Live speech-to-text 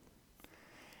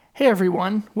Hey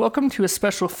everyone, welcome to a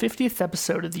special 50th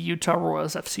episode of the Utah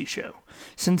Royals FC show.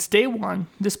 Since day one,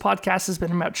 this podcast has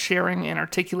been about sharing and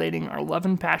articulating our love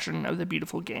and passion of the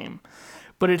beautiful game.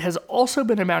 But it has also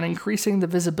been about increasing the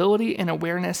visibility and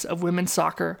awareness of women's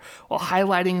soccer while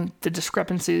highlighting the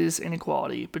discrepancies and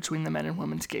inequality between the men and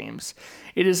women's games.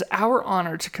 It is our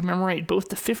honor to commemorate both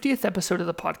the 50th episode of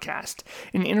the podcast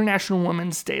and International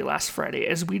Women's Day last Friday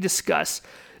as we discuss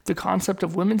the concept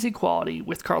of women's equality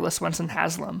with Carla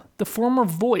Swenson-Haslam, the former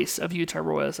voice of Utah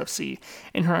Royals FC,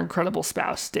 and her incredible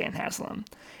spouse, Dan Haslam.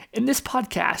 In this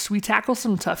podcast, we tackle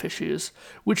some tough issues,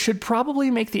 which should probably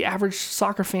make the average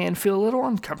soccer fan feel a little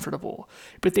uncomfortable,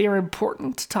 but they are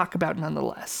important to talk about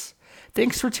nonetheless.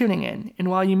 Thanks for tuning in,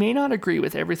 and while you may not agree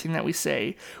with everything that we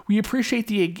say, we appreciate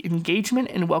the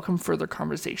engagement and welcome further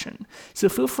conversation. So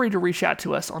feel free to reach out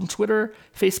to us on Twitter,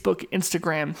 Facebook,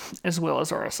 Instagram, as well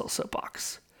as RSL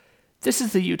Soapbox. This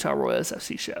is the Utah Royals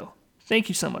FC show. Thank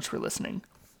you so much for listening.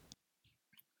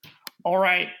 All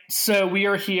right, so we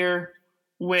are here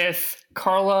with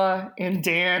Carla and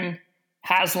Dan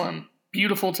Haslam.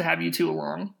 Beautiful to have you two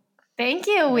along. Thank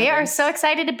you. We are so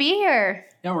excited to be here.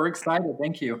 Yeah, we're excited.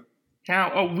 Thank you.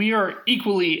 Now, we are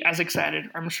equally as excited,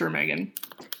 I'm sure, Megan.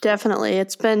 Definitely.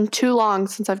 It's been too long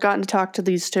since I've gotten to talk to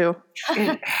these two.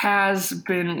 It has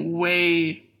been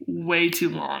way too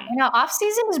long. Off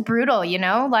season is brutal,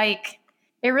 like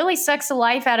it really sucks the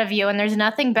life out of you. And there's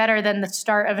nothing better than the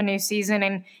start of a new season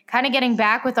and kind of getting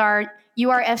back with our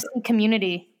URFC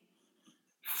community.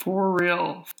 For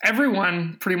real.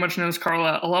 Everyone pretty much knows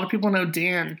Carla. A lot of people know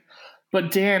Dan.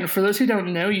 But Dan, for those who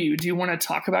don't know you, do you want to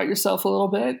talk about yourself a little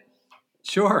bit?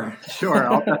 Sure.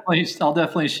 I'll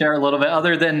definitely share a little bit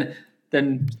other than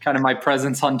kind of my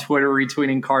presence on Twitter,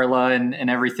 retweeting Carla and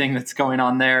everything that's going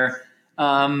on there.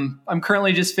 I'm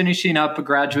currently just finishing up a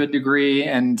graduate degree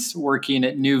and working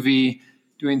at Nuvve,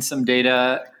 doing some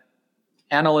data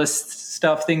analyst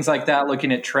stuff, things like that,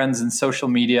 looking at trends in social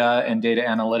media and data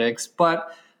analytics.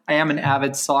 But I am an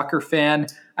avid soccer fan.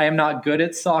 I am not good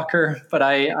at soccer, but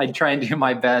I try and do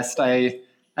my best. I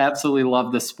absolutely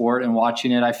love the sport and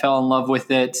watching it. I fell in love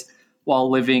with it while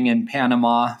living in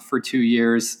Panama for 2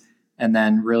 years and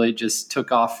then really just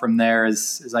took off from there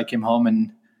as I came home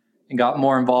and got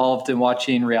more involved in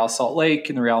watching Real Salt Lake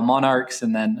and the Real Monarchs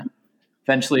and then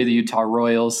eventually the Utah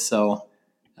Royals. So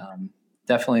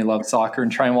definitely love soccer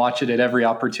and try and watch it at every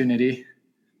opportunity.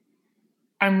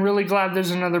 I'm really glad there's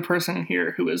another person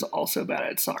here who is also bad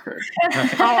at soccer.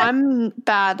 I'm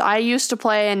bad. I used to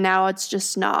play and now it's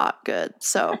just not good.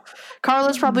 So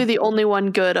Carla's probably the only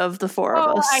one good of the four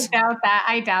of us.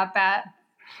 I doubt that.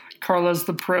 Carla's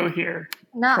the pro here.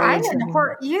 No, I'm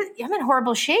in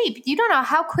horrible shape. You don't know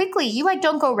how quickly you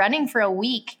don't go running for a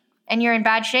week and you're in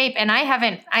bad shape. And I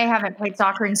haven't played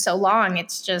soccer in so long.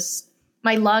 It's just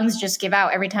my lungs just give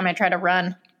out every time I try to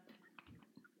run.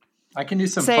 I can do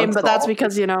some Same, futsal. But that's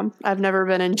because, I've never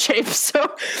been in shape,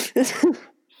 so.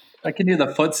 I can do the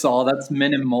futsal. That's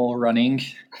minimal running.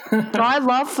 I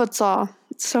love futsal.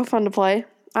 It's so fun to play.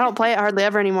 I don't play it hardly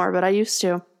ever anymore, but I used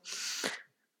to.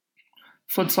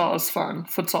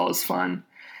 Futsal is fun.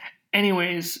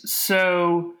 Anyways,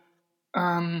 so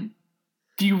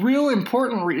the real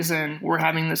important reason we're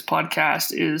having this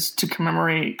podcast is to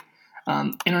commemorate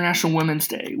International Women's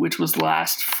Day, which was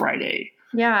last Friday.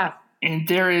 Yeah. And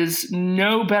there is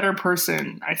no better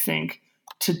person, I think,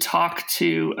 to talk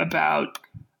to about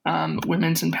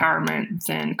women's empowerment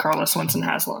than Carla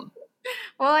Swenson-Haslam.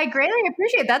 Well, I greatly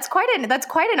appreciate it. That's quite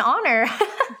an honor.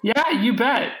 Yeah, you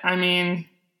bet. I mean,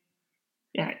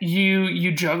 yeah,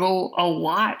 you juggle a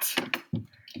lot,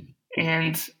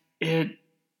 and it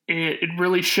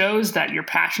really shows that you're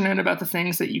passionate about the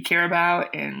things that you care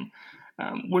about. And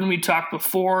when we talked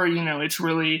before, it's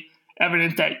really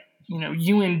evident that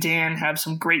you and Dan have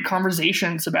some great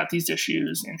conversations about these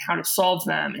issues and how to solve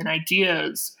them and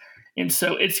ideas. And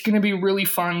so it's going to be really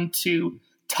fun to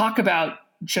talk about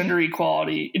gender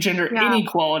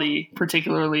inequality,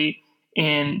 particularly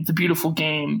in the beautiful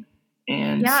game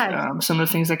and some of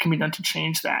the things that can be done to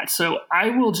change that. So I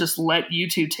will just let you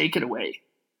two take it away.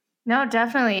 No,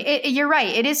 definitely. You're right.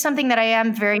 It is something that I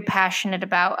am very passionate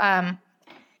about. And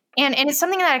it's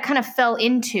something that I kind of fell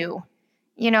into.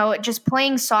 Just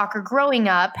playing soccer growing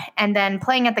up and then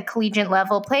playing at the collegiate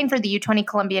level, playing for the U20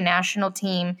 Columbia national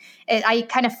team. I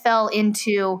kind of fell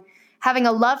into having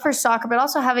a love for soccer, but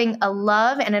also having a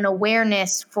love and an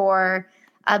awareness for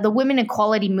the women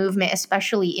equality movement,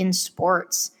 especially in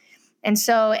sports. And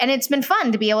it's been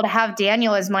fun to be able to have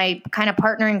Daniel as my kind of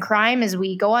partner in crime as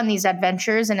we go on these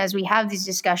adventures and as we have these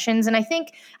discussions. And I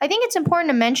think it's important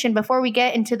to mention before we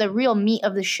get into the real meat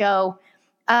of the show,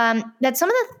 that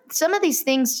some of these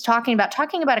things talking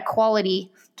about equality,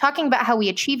 talking about how we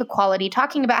achieve equality,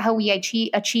 talking about how we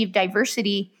achieve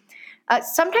diversity.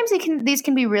 Sometimes these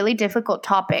can be really difficult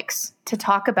topics to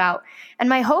talk about. And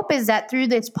my hope is that through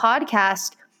this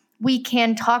podcast, we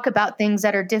can talk about things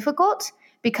that are difficult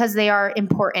because they are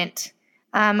important.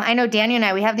 I know Daniel and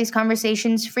I, we have these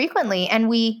conversations frequently, and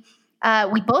we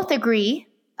both agree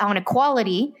on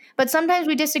equality, but sometimes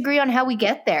we disagree on how we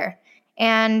get there.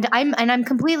 And I'm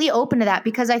completely open to that,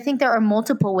 because I think there are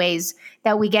multiple ways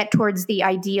that we get towards the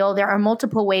ideal. There are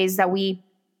multiple ways that we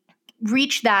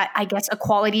reach that, I guess,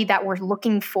 equality that we're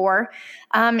looking for.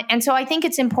 And so I think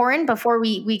it's important before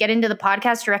we get into the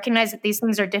podcast to recognize that these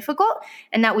things are difficult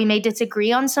and that we may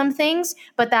disagree on some things,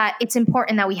 but that it's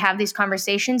important that we have these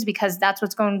conversations, because that's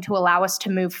what's going to allow us to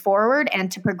move forward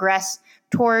and to progress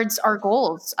towards our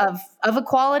goals of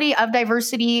equality, of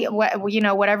diversity,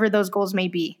 whatever those goals may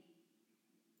be.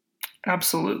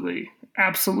 Absolutely.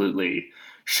 Absolutely.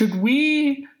 Should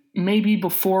we maybe,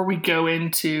 before we go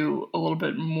into a little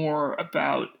bit more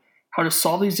about how to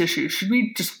solve these issues, should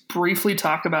we just briefly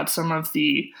talk about some of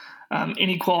the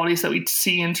inequalities that we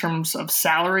see in terms of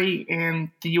salary in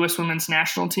the U.S. women's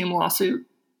national team lawsuit?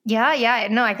 Yeah.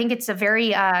 No, I think it's a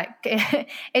very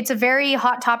it's a very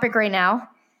hot topic right now.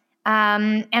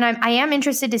 And I am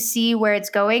interested to see where it's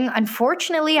going.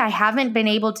 Unfortunately, I haven't been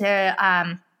able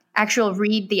to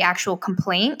read the actual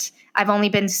complaint. I've only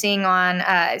been seeing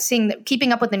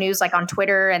keeping up with the news, like on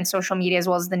Twitter and social media, as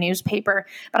well as the newspaper.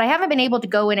 But I haven't been able to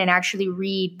go in and actually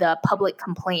read the public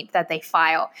complaint that they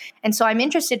file. And so I'm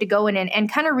interested to go in and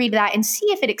kind of read that and see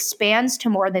if it expands to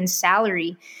more than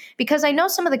salary. Because I know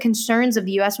some of the concerns of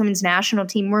the U.S. women's national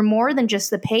team were more than just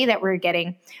the pay that we're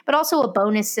getting, but also a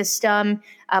bonus system.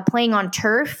 Playing on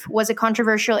turf was a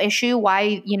controversial issue.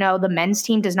 Why, the men's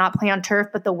team does not play on turf,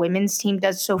 but the women's team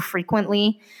does so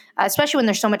frequently, especially when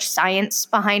there's so much science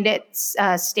behind it,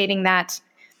 stating that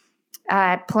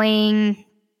playing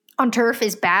on turf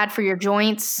is bad for your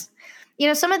joints.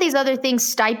 Some of these other things,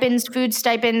 stipends, food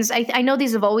stipends, I know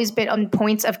these have always been on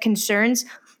points of concerns.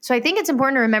 So I think it's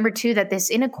important to remember, too, that this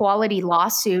inequality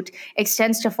lawsuit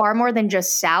extends to far more than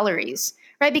just salaries,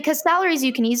 right? Because salaries,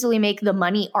 you can easily make the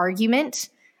money argument.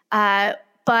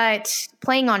 But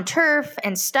playing on turf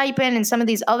and stipend and some of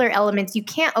these other elements, you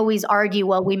can't always argue,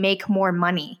 well, we make more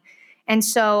money. And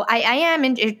so I am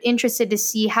interested to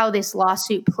see how this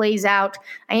lawsuit plays out.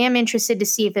 I am interested to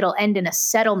see if it'll end in a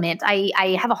settlement.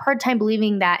 I have a hard time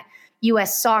believing that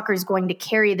U.S. soccer is going to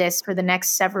carry this for the next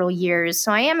several years.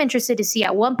 So I am interested to see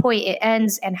at what point it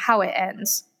ends and how it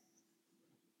ends.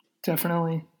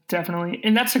 Definitely.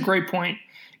 And that's a great point,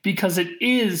 because it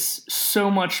is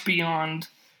so much beyond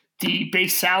the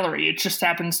base salary. It just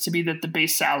happens to be that the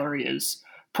base salary is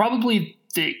probably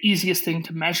the easiest thing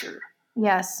to measure.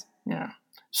 Yes. Yeah.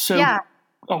 So, yeah.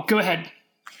 Oh, go ahead.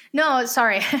 No,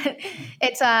 sorry.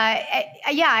 It's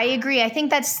I agree. I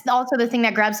think that's also the thing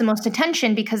that grabs the most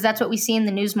attention, because that's what we see in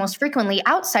the news most frequently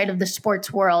outside of the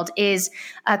sports world, is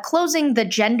closing the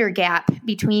gender gap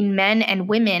between men and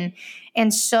women.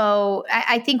 And so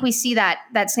I think we see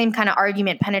that same kind of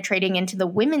argument penetrating into the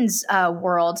women's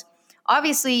world.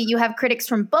 Obviously, you have critics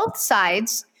from both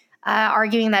sides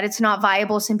arguing that it's not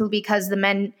viable simply because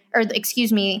the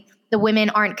women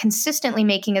aren't consistently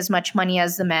making as much money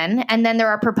as the men. And then there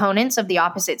are proponents of the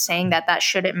opposite saying that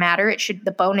shouldn't matter.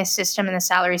 The bonus system and the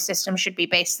salary system should be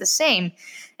based the same.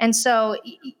 And so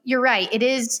you're right.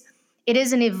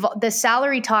 The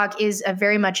salary talk is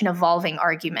very much an evolving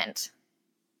argument.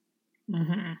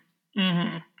 Mm-hmm.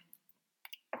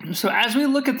 Mm-hmm. So as we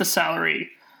look at the salary,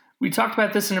 we talked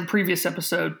about this in a previous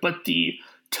episode, but the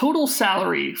total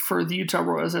salary for the Utah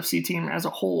Royals FC team as a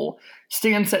whole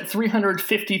stands at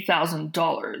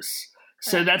 $350,000.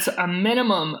 So that's a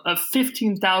minimum of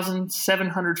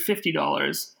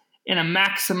 $15,750 and a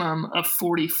maximum of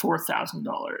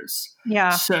 $44,000.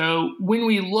 Yeah. So when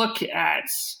we look at,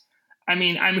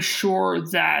 I'm sure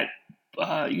that,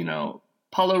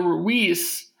 Paulo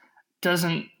Ruiz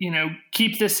doesn't,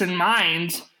 keep this in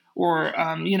mind or,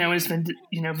 is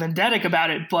vendetic about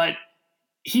it, but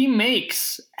he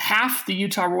makes half the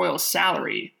Utah Royals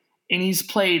salary, and he's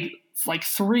played like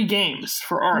 3 games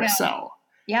for RSL.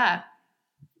 Yeah.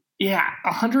 Yeah,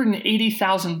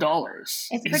 $180,000.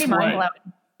 It's pretty mind-blowing.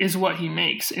 Is what he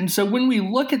makes. And so when we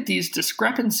look at these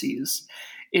discrepancies,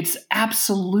 it's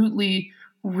absolutely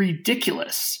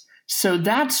ridiculous. So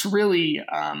that's really,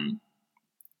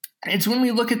 it's when we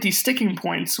look at these sticking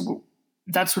points,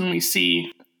 that's when we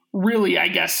see really, I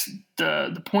guess,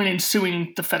 the point in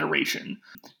suing the federation.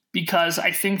 because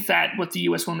I think that what the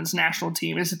U.S. women's national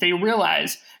team is that they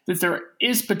realize that there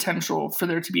is potential for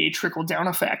there to be a trickle-down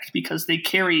effect because they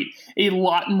carry a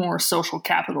lot more social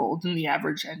capital than the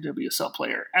average NWSL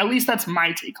player. At least that's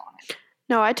my take on it.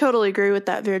 No, I totally agree with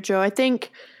that, Virgil. I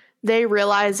think they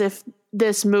realize if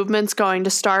this movement's going to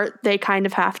start, they kind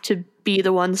of have to be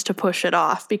the ones to push it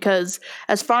off, because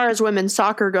as far as women's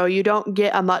soccer go, you don't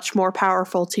get a much more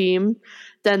powerful team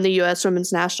than the U.S.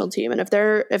 women's national team. And if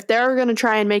they're going to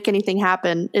try and make anything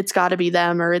happen, it's got to be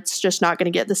them, or it's just not going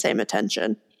to get the same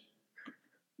attention.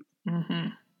 Mm-hmm.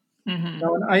 Mm-hmm.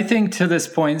 So I think to this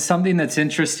point, something that's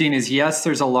interesting is, yes,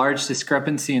 there's a large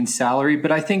discrepancy in salary,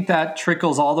 but I think that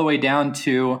trickles all the way down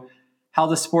to how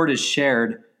the sport is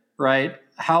shared, right?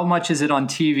 How much is it on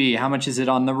TV? How much is it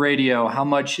on the radio? How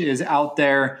much is out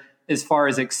there as far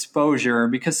as exposure?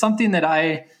 Because something that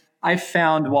I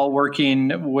found while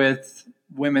working with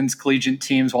women's collegiate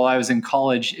teams while I was in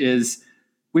college is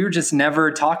we were just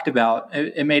never talked about.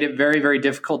 It made it very, very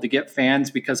difficult to get fans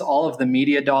because all of the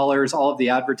media dollars, all of the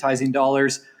advertising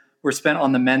dollars were spent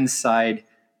on the men's side.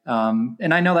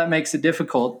 And I know that makes it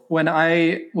difficult. When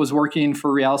I was working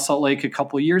for Real Salt Lake a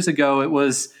couple of years ago, it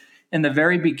was in the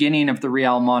very beginning of the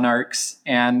Real Monarchs.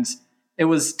 And it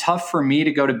was tough for me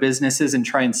to go to businesses and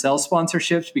try and sell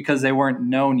sponsorships because they weren't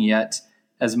known yet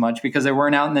as much, because they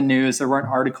weren't out in the news. There weren't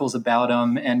articles about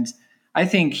them. And I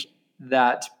think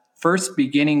that first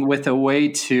beginning with a way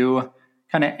to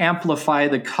kind of amplify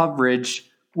the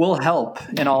coverage will help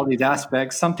in all these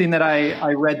aspects. Something that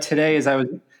I read today as I was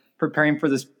preparing for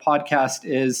this podcast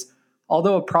is,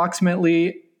 although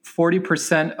approximately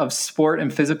 40% of sport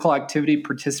and physical activity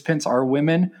participants are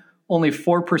women, only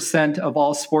 4% of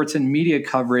all sports and media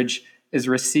coverage is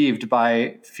received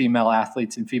by female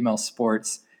athletes in female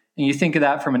sports. And you think of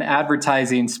that from an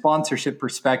advertising sponsorship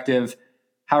perspective,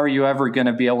 how are you ever going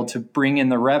to be able to bring in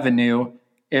the revenue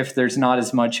if there's not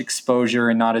as much exposure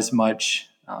and not as much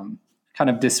kind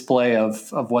of display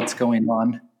of what's going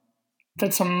on?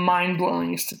 That's a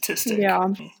mind-blowing statistic.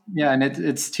 Yeah, and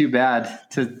it's too bad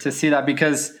to see that,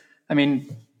 because I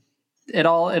mean, it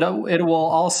will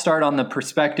all start on the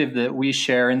perspective that we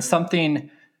share. And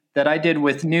something that I did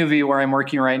with Nuvi, where I'm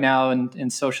working right now in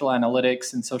social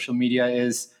analytics and social media,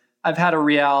 is I've had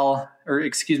a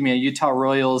Utah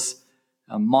Royals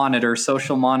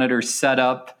social monitor set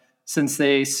up since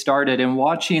they started, and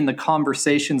watching the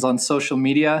conversations on social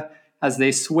media as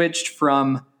they switched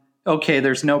from, okay,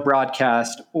 there's no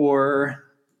broadcast, or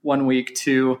one week,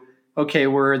 to, okay,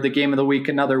 we're the game of the week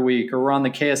another week, or we're on the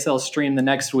KSL stream the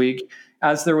next week.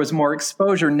 As there was more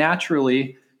exposure,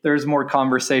 naturally, there's more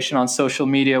conversation on social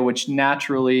media, which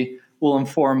naturally will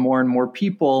inform more and more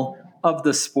people of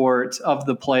the sport, of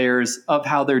the players, of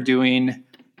how they're doing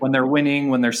when they're winning,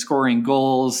 when they're scoring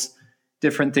goals,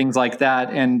 different things like that.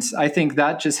 And I think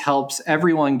that just helps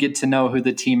everyone get to know who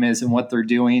the team is and what they're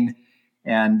doing.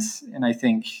 And I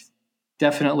think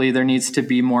definitely there needs to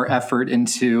be more effort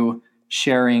into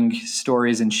sharing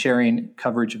stories and sharing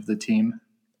coverage of the team.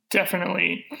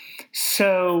 Definitely.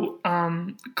 So,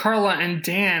 Carla and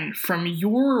Dan, from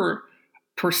your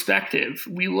perspective,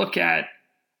 we look at,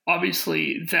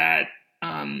 obviously, that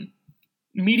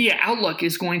media outlook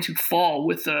is going to fall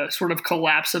with the sort of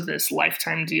collapse of this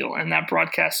Lifetime deal and that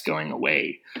broadcast going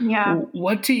away. Yeah.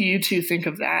 What do you two think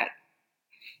of that?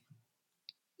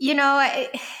 You know,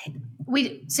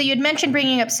 so you'd mentioned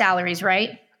bringing up salaries,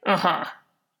 right? Uh-huh.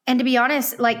 And to be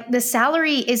honest, like, the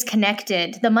salary is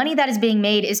connected. The money that is being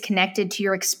made is connected to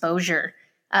your exposure.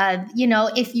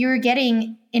 If you're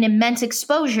getting an immense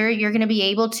exposure, you're going to be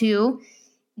able to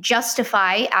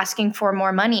justify asking for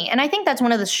more money. And I think that's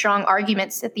one of the strong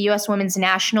arguments that the U.S. women's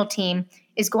national team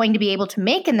is going to be able to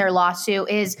make in their lawsuit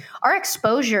is our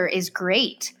exposure is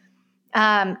great.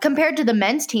 Compared to the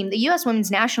men's team, the U.S.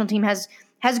 women's national team has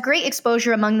great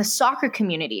exposure among the soccer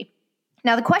community.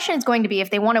 Now, the question is going to be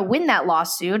if they want to win that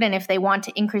lawsuit and if they want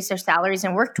to increase their salaries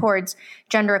and work towards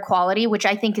gender equality, which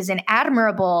I think is an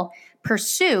admirable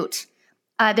pursuit,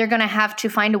 they're going to have to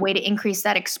find a way to increase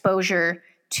that exposure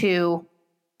to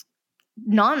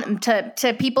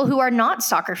people who are not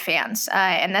soccer fans.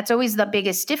 And that's always the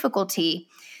biggest difficulty.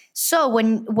 So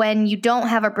when you don't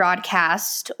have a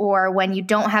broadcast, or when you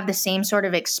don't have the same sort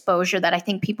of exposure that I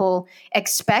think people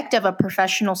expect of a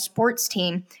professional sports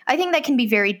team, I think that can be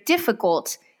very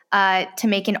difficult to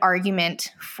make an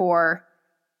argument for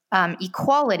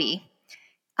equality.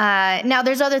 Now,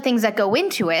 there's other things that go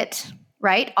into it,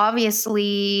 right?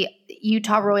 Obviously,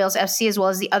 Utah Royals FC, as well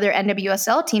as the other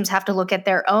NWSL teams, have to look at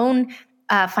their own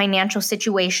financial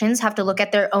situations, have to look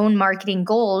at their own marketing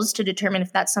goals to determine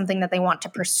if that's something that they want to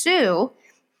pursue.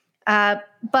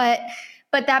 But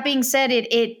that being said,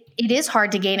 it it is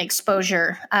hard to gain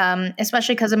exposure,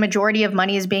 especially because a majority of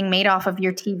money is being made off of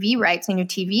your TV rights and your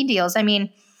TV deals. I mean,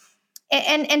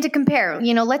 and to compare,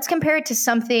 let's compare it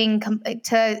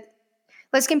to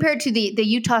let's compare it to the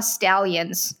Utah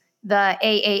Stallions, the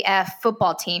AAF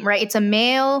football team, right? It's a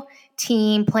male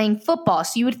team playing football.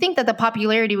 So you would think that the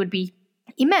popularity would be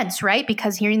immense, right?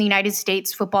 Because here in the United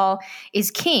States, football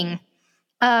is king.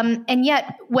 And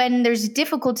yet, when there's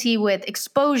difficulty with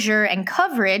exposure and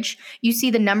coverage, you see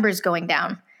the numbers going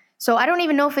down. So I don't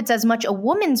even know if it's as much a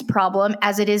woman's problem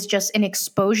as it is just an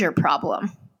exposure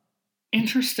problem.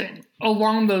 Interesting.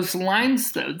 Along those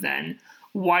lines, though, then,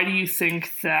 why do you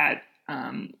think that,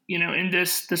 and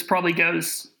this probably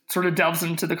sort of delves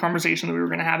into the conversation that we were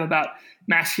going to have about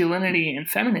masculinity and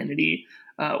femininity.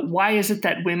 Why is it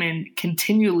that women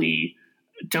continually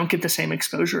don't get the same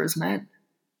exposure as men?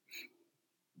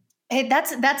 Hey,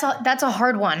 that's a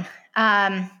hard one.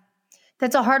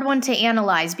 That's a hard one to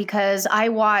analyze because I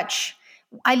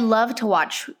love to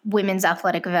watch women's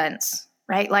athletic events,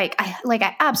 right?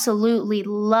 I absolutely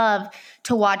love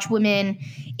to watch women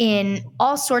in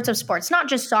all sorts of sports, not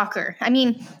just soccer. I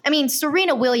mean,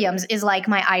 Serena Williams is like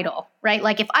my idol, right?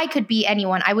 Like if I could be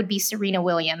anyone, I would be Serena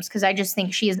Williams because I just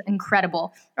think she is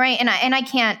incredible, right? And I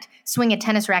can't swing a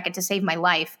tennis racket to save my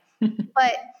life,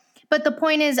 But the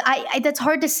point is, that's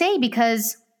hard to say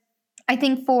because I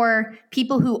think for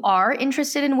people who are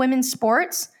interested in women's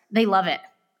sports, they love it.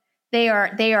 They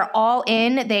are all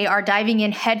in. They are diving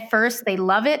in head first. They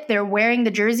love it. They're wearing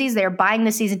the jerseys. They're buying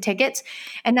the season tickets,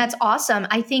 and that's awesome.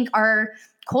 I think our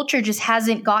culture just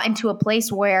hasn't gotten to a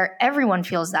place where everyone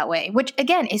feels that way, which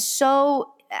again is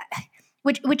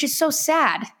which is so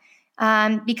sad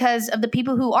because of the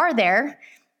people who are there.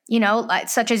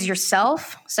 Such as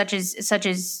yourself, such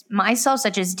as myself,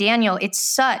 such as Daniel. It's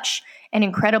such an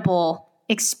incredible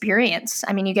experience.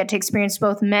 I mean, you get to experience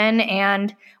both men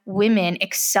and women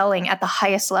excelling at the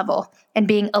highest level and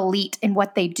being elite in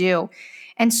what they do.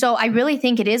 And so I really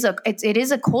think it is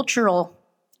a cultural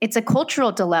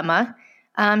dilemma,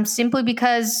 simply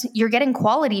because you're getting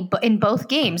quality in both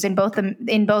games, in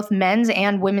both men's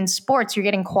and women's sports. You're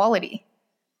getting quality.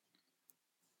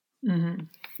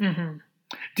 Mm-hmm. Mm-hmm.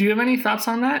 Do you have any thoughts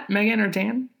on that, Megan or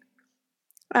Dan?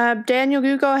 Daniel,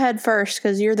 you go ahead first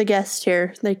because you're the guest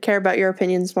here. They care about your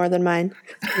opinions more than mine.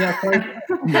 Yeah,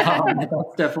 no,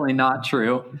 that's definitely not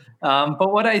true.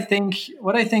 But what I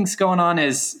think's going on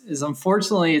is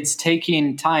unfortunately it's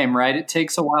taking time, right? It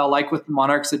takes a while. Like with the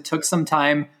Monarchs, it took some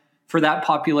time for that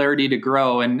popularity to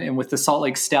grow, and with the Salt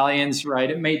Lake Stallions, right?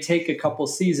 It may take a couple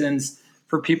seasons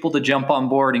for people to jump on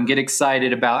board and get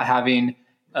excited about having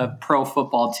a pro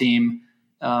football team.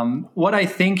 What I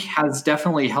think has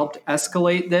definitely helped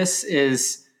escalate this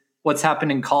is what's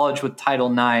happened in college with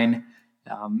Title IX.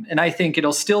 And I think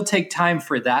it'll still take time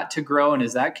for that to grow. And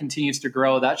as that continues to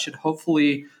grow, that should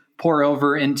hopefully pour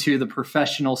over into the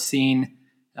professional scene.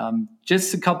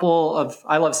 Just a couple of,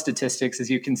 I love statistics,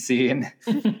 as you can see, and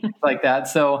like that.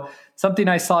 So something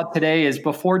I saw today is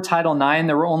before Title IX,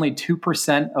 there were only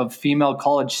 2% of female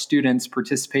college students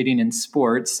participating in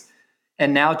sports.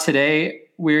 And now today,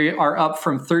 we are up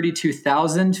from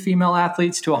 32,000 female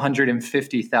athletes to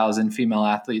 150,000 female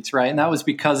athletes, right? And that was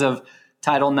because of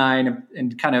Title IX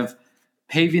and kind of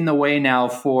paving the way now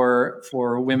for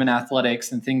women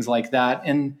athletics and things like that.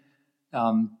 And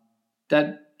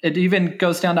that it even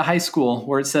goes down to high school,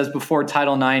 where it says before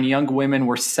Title IX, young women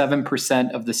were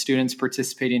 7% of the students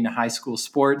participating in high school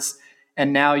sports.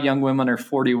 And now young women are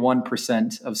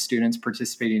 41% of students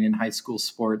participating in high school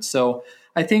sports. So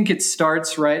I think it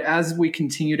starts right as we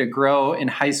continue to grow in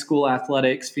high school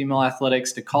athletics, female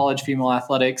athletics to college female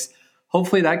athletics.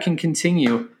 Hopefully that can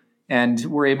continue and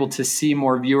we're able to see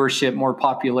more viewership, more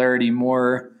popularity,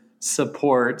 more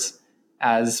support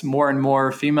as more and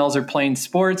more females are playing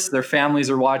sports. Their families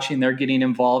are watching, they're getting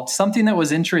involved. Something that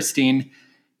was interesting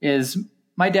is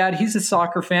my dad, he's a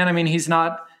soccer fan. I mean, he's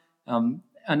not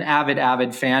an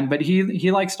avid fan, but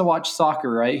he likes to watch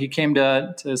soccer, right? He came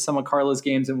to some of Carla's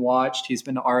games and watched. He's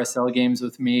been to RSL games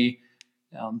with me.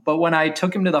 But when I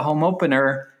took him to the home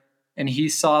opener and he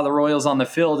saw the Royals on the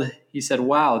field, he said,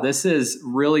 wow, this is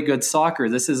really good soccer.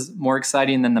 This is more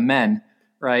exciting than the men,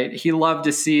 right? He loved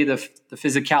to see the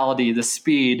physicality, the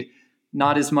speed,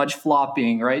 not as much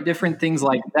flopping, right? Different things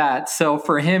like that. So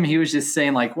for him, he was just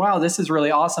saying like, wow, this is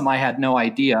really awesome. I had no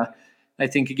idea. I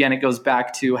think, again, it goes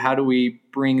back to how do we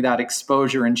bring that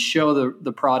exposure and show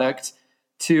the product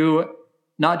to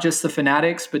not just the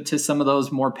fanatics, but to some of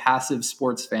those more passive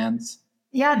sports fans.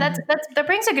 Yeah, that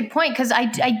brings a good point, because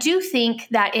I do think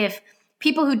that if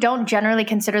people who don't generally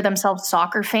consider themselves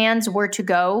soccer fans were to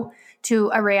go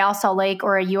to a Real Salt Lake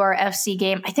or a URFC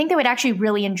game, I think they would actually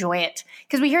really enjoy it.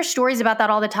 Because we hear stories about that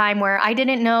all the time where I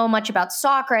didn't know much about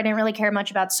soccer. I didn't really care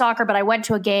much about soccer, but I went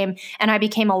to a game and I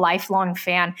became a lifelong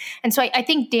fan. And so I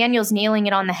think Daniel's nailing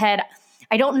it on the head.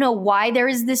 I don't know why there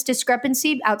is this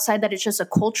discrepancy outside that it's just a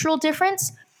cultural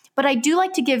difference, but I do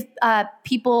like to give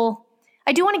people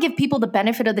the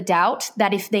benefit of the doubt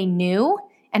that if they knew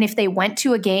and if they went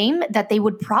to a game, that they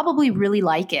would probably really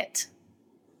like it.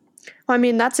 Well, I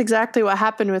mean, that's exactly what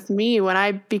happened with me when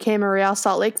I became a Real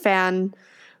Salt Lake fan,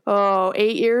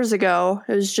 8 years ago.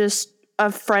 It was just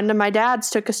a friend of my dad's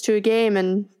took us to a game,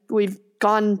 and we've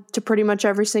gone to pretty much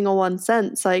every single one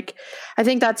since. Like, I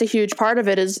think that's a huge part of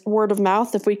it is word of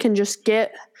mouth. If we can just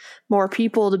get more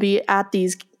people to be at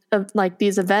these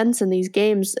events and these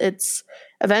games, it's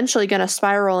eventually going to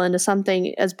spiral into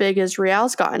something as big as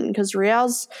Real's gotten, because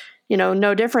Real's,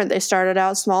 no different. They started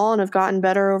out small and have gotten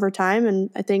better over time. And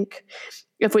I think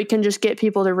if we can just get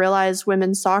people to realize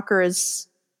women's soccer is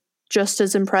just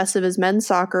as impressive as men's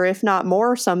soccer, if not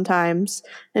more sometimes,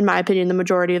 in my opinion, the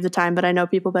majority of the time, but I know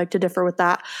people beg to differ with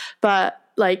that. But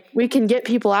we can get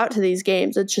people out to these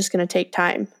games. It's just going to take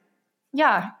time.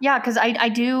 Yeah, because I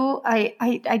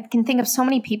can think of so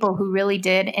many people who really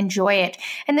did enjoy it.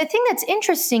 And the thing that's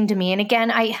interesting to me, and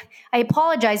again, I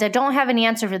apologize, I don't have an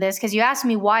answer for this because you asked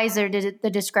me why is there the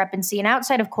discrepancy, and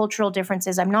outside of cultural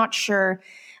differences, I'm not sure.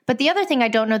 But the other thing I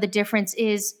don't know the difference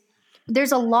is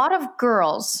there's a lot of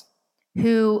girls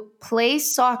who play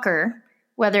soccer,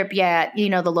 whether it be at,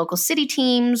 the local city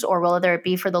teams or whether it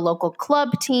be for the local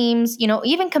club teams,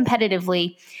 even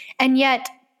competitively, and yet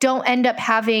don't end up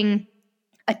having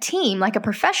a team, like a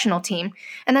professional team.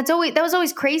 And that was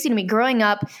always crazy to me. Growing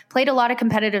up, played a lot of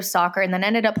competitive soccer and then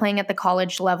ended up playing at the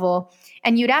college level.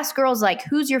 And you'd ask girls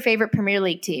who's your favorite Premier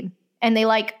League team? And they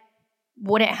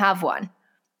wouldn't have one.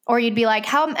 Or you'd be like,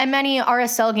 how many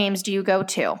RSL games do you go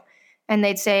to? And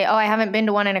they'd say, I haven't been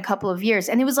to one in a couple of years.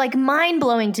 And it was mind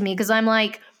blowing to me because I'm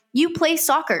like, you play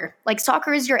soccer.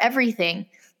 Soccer is your everything.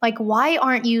 Why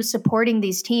aren't you supporting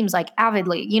these teams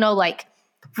avidly,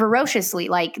 ferociously?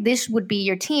 This would be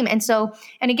your team. And so,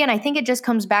 and again, I think it just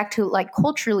comes back to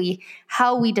culturally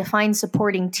how we define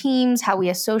supporting teams, how we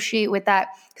associate with that.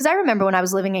 Because I remember when I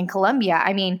was living in Colombia,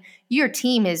 I mean, your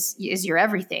team is your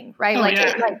everything, right?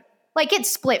 It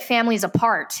split families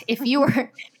apart. If you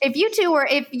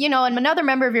and another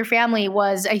member of your family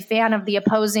was a fan of the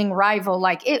opposing rival,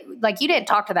 you didn't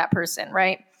talk to that person,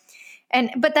 right?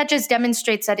 But that just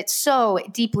demonstrates that it's so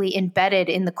deeply embedded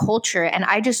in the culture. And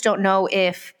I just don't know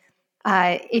if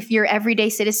your everyday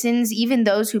citizens, even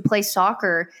those who play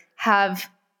soccer, have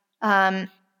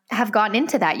gotten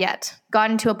into that yet,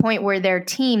 gotten to a point where their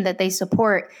team that they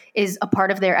support is a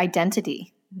part of their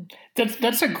identity.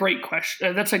 That's a great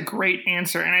question. That's a great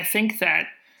answer. And I think that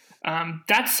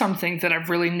that's something that I've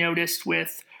really noticed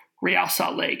with Real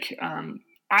Salt Lake.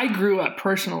 I grew up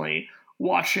personally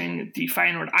watching the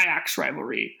Feyenoord-Ajax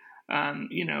rivalry,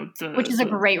 which is a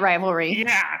great rivalry.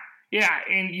 Yeah.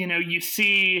 And, you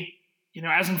see,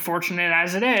 as unfortunate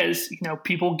as it is,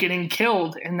 people getting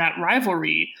killed in that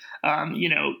rivalry,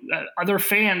 other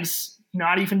fans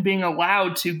not even being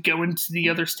allowed to go into the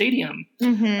other stadium,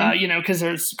 because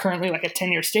there's currently a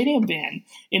 10-year stadium ban.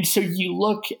 And so you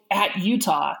look at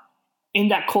Utah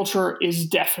and that culture is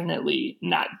definitely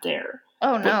not there.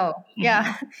 Oh, no.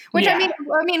 Yeah. Which, yeah.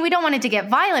 I mean, we don't want it to get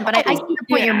violent, but I see the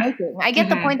point you're making. I get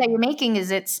the point that you're making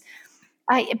is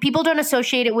people don't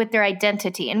associate it with their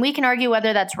identity. And we can argue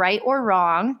whether that's right or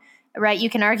wrong, right? You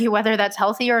can argue whether that's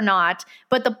healthy or not,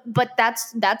 but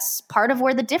that's part of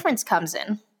where the difference comes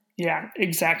in. Yeah,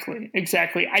 exactly.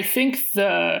 I think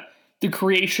the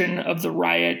creation of the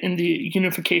Riot and the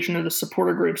unification of the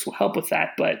supporter groups will help with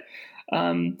that. But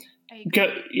going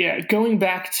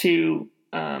back to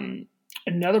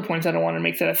another point that I want to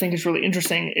make that I think is really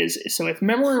interesting is, so if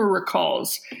memory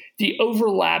recalls, the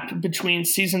overlap between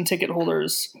season ticket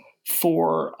holders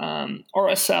for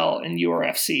RSL and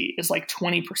URFC is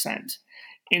 20%.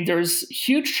 And there's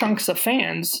huge chunks of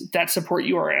fans that support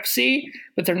URFC,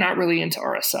 but they're not really into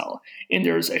RSL. And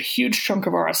there's a huge chunk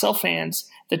of RSL fans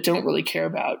that don't really care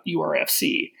about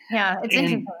URFC. Yeah, it's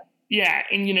interesting. Yeah,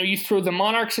 and you throw the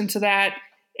Monarchs into that,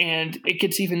 and it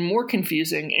gets even more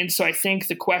confusing. And so I think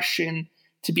the question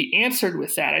to be answered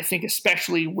with that, I think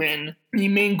especially when the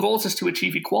main goals is to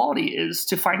achieve equality, is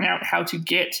to find out how to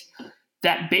get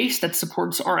that base that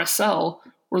supports RSL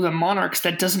or the Monarchs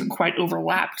that doesn't quite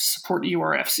overlap to support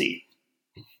URFC.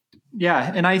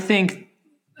 Yeah, and I think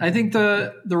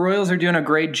the Royals are doing a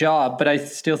great job, but I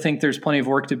still think there's plenty of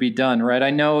work to be done, right? I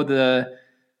know the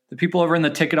the people over in the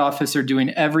ticket office are doing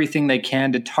everything they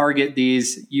can to target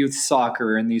these youth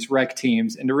soccer and these rec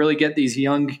teams and to really get these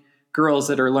young girls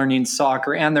that are learning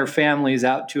soccer and their families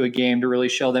out to a game to really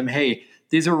show them, hey,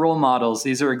 these are role models.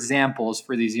 These are examples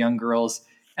for these young girls.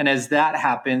 And as that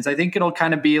happens, I think it'll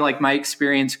kind of be like my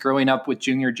experience growing up with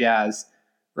junior jazz,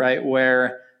 right?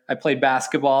 Where I played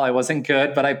basketball. I wasn't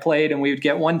good, but I played, and we would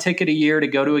get one ticket a year to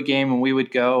go to a game, and we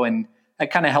would go. And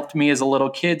that kind of helped me as a little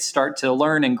kid start to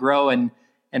learn and grow and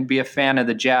be a fan of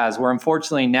the Jazz, where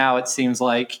unfortunately now it seems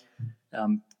like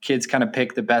kids kind of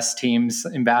pick the best teams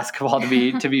in basketball to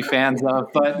be fans of.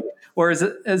 But whereas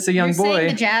as a young You're boy, saying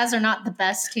the Jazz are not the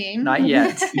best team. Not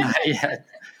yet.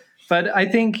 But I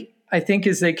think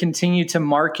as they continue to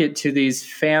market to these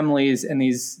families and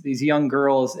these young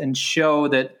girls and show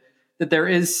that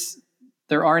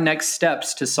there are next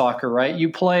steps to soccer, right? You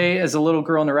play as a little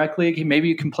girl in the rec league, maybe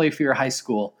you can play for your high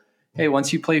school. Hey,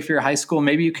 once you play for your high school,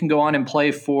 maybe you can go on and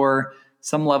play for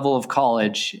some level of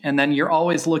college. And then you're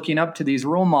always looking up to these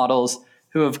role models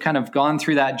who have kind of gone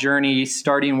through that journey,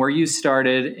 starting where you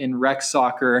started in rec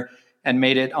soccer and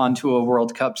made it onto a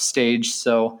World Cup stage.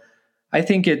 So I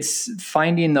think it's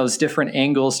finding those different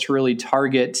angles to really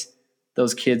target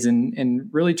those kids and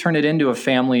really turn it into a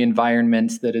family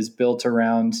environment that is built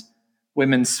around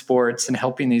women's sports and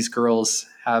helping these girls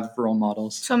have role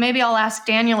models. So maybe I'll ask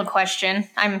Daniel a question.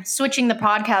 I'm switching the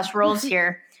podcast roles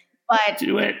here, but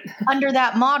Do it. under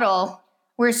that model,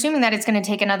 we're assuming that it's going to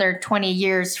take another 20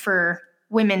 years for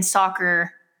women's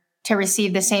soccer to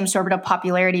receive the same sort of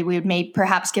popularity we would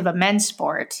perhaps give a men's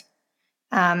sport.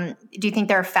 Do you think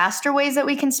there are faster ways that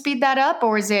we can speed that up,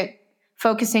 or is it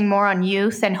focusing more on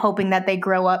youth and hoping that they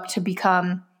grow up to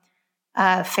become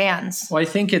fans? Well, I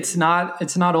think it's not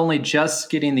only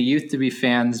just getting the youth to be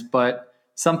fans, but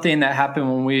something that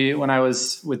happened when I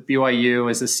was with BYU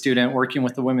as a student working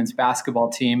with the women's basketball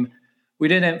team. We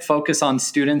didn't focus on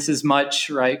students as much,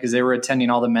 right? Because they were attending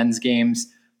all the men's games.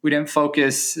 We didn't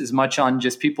focus as much on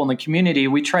just people in the community.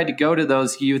 We tried to go to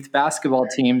those youth basketball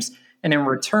teams, and in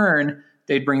return,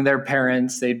 they'd bring their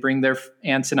parents, they'd bring their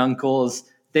aunts and uncles.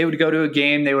 They would go to a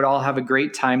game. They would all have a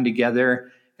great time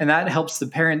together. And that helps the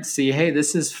parents see, hey,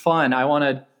 this is fun. I want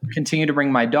to continue to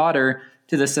bring my daughter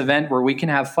to this event where we can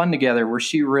have fun together, where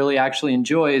she really actually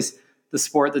enjoys the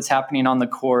sport that's happening on the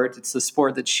court. It's the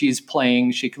sport that she's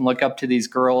playing. She can look up to these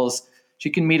girls. She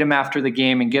can meet them after the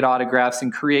game and get autographs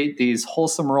and create these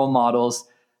wholesome role models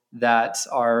that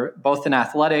are both in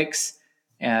athletics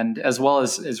and as well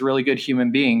as really good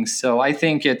human beings. So I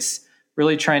think it's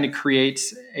really trying to create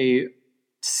a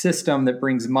system that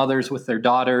brings mothers with their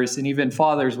daughters and even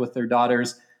fathers with their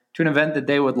daughters to an event that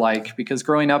they would like. Because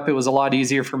growing up, it was a lot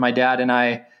easier for my dad and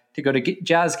I to go to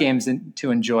Jazz games and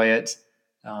to enjoy it.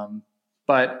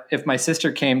 But if my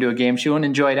sister came to a game, she wouldn't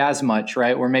enjoy it as much,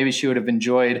 right? Or maybe she would have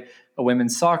enjoyed a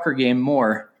women's soccer game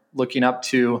more, looking up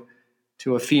to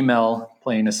a female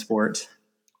playing a sport.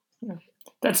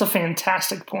 That's a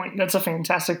fantastic point.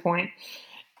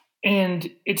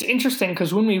 And it's interesting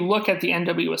because when we look at the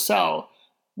NWSL,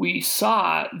 we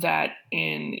saw that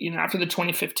after the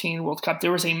 2015 World Cup,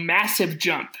 there was a massive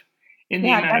jump in the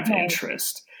amount of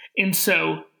interest. And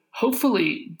so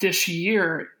hopefully this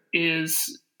year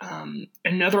is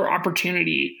another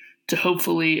opportunity to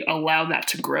hopefully allow that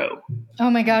to grow. Oh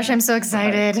my gosh, I'm so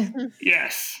excited.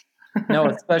 Yes. No,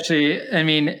 especially,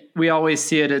 we always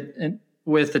see it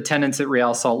with attendance at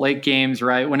Real Salt Lake games,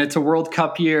 right? When it's a World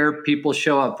Cup year, people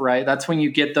show up, right? That's when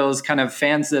you get those kind of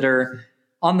fans that are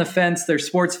on the fence. They're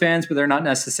sports fans, but they're not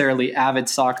necessarily avid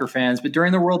soccer fans. But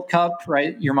during the World Cup,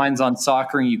 right, your mind's on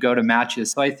soccer and you go to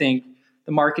matches. So I think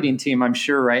the marketing team, I'm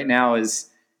sure right now is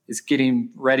getting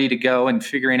ready to go and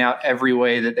figuring out every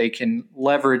way that they can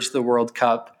leverage the World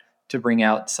Cup to bring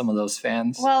out some of those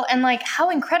fans. Well, and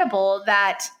how incredible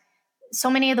that so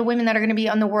many of the women that are going to be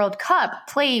on the World Cup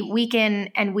play week in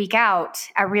and week out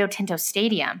at Rio Tinto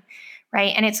Stadium,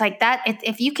 right? And it's like that.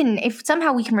 If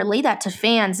somehow we can relay that to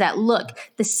fans, that look,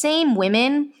 the same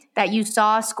women that you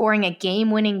saw scoring a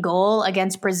game-winning goal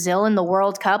against Brazil in the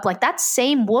World Cup, that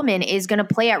same woman is going to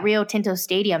play at Rio Tinto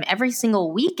Stadium every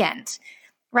single weekend,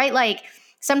 right?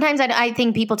 Sometimes I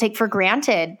think people take for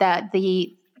granted that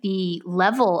the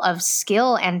level of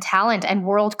skill and talent and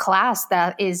world class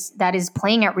that is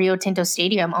playing at Rio Tinto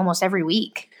Stadium almost every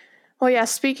week. Well, yeah,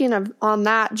 speaking of on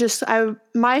that,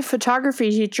 my photography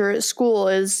teacher at school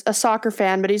is a soccer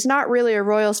fan, but he's not really a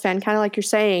Royals fan, kind of like you're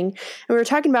saying. And we were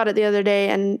talking about it the other day,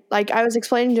 and I was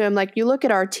explaining to him, you look at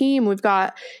our team, we've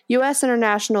got U.S.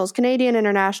 internationals, Canadian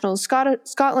internationals,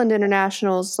 Scotland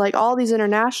internationals, all these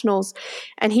internationals.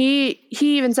 And he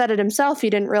even said it himself.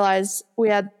 He didn't realize we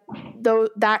had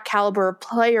that caliber of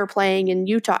player playing in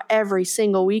Utah every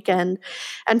single weekend.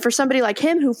 And for somebody like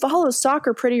him who follows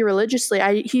soccer pretty religiously,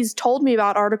 he's told me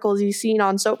about articles he's seen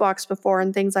on Soapbox before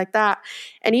and things like that.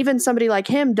 And even somebody like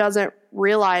him doesn't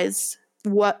realize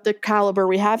what the caliber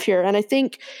we have here. And I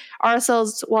think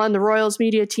RSL's the Royals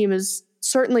media team is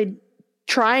certainly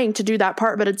trying to do that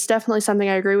part, but it's definitely something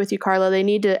I agree with you, Carla. They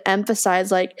need to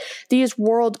emphasize like these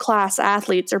world-class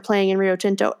athletes are playing in Rio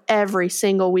Tinto every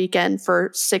single weekend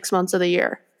for 6 months of the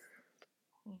year.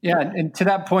 Yeah, and to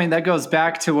that point, that goes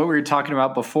back to what we were talking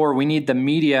about before. We need the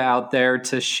media out there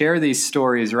to share these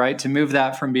stories, right? To move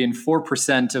that from being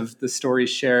 4% of the stories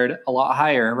shared a lot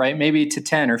higher, right? Maybe to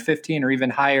 10 or 15 or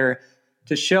even higher,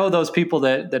 to show those people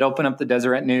that open up the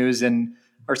Deseret News and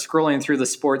are scrolling through the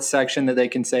sports section that they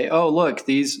can say, oh, look,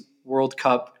 these World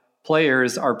Cup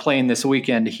players are playing this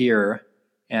weekend here,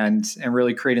 and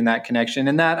really creating that connection.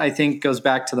 And that, I think, goes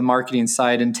back to the marketing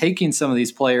side and taking some of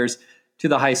these players to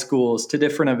the high schools, to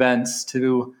different events,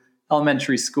 to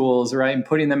elementary schools, right? And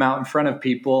putting them out in front of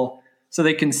people so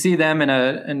they can see them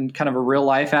in kind of a real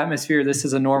life atmosphere. This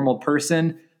is a normal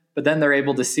person, but then they're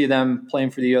able to see them playing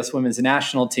for the U.S. women's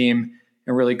national team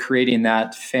and really creating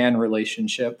that fan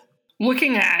relationship.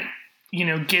 Looking at,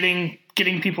 getting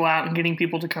people out and getting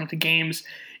people to come to games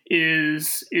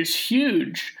is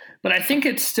huge. But I think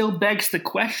it still begs the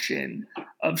question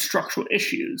of structural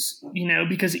issues,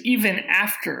 because even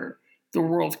after the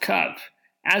World Cup,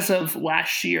 as of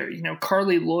last year,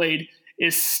 Carly Lloyd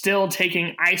is still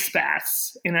taking ice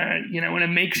baths in a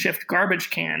makeshift garbage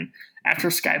can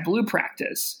after Sky Blue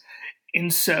practice.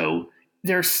 And so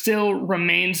there still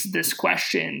remains this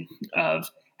question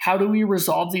of how do we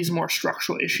resolve these more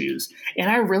structural issues? And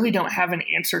I really don't have an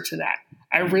answer to that.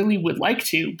 I really would like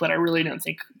to, but I really don't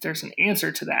think there's an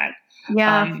answer to that.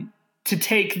 Yeah. To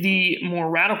take the more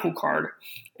radical card,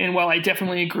 and while I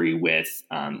definitely agree with,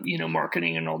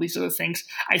 marketing and all these other things,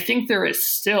 I think there is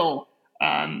still,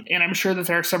 and I'm sure that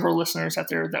there are several listeners out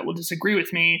there that will disagree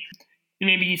with me,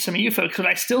 maybe some of you folks, but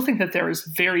I still think that there is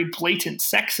very blatant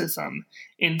sexism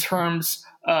in terms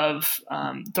of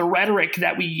the rhetoric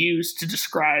that we use to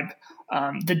describe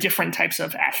the different types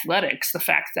of athletics. The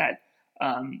fact that,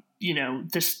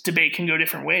 this debate can go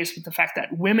different ways, but the fact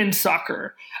that women's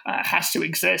soccer has to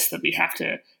exist, that we have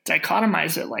to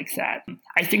dichotomize it like that.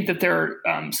 I think that there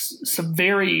are some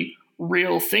very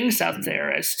real things out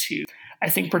there as to, I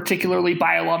think, particularly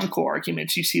biological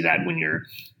arguments. You see that when you're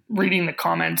reading the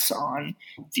comments on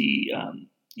the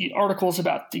articles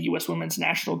about the U.S. women's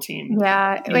national team.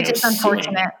 Yeah, which is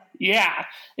unfortunate. Yeah.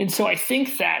 And so I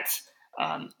think that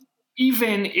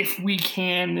even if we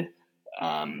can,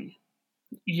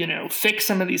 fix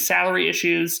some of these salary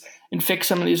issues and fix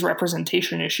some of these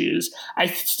representation issues, I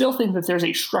still think that there's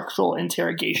a structural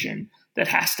interrogation that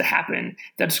has to happen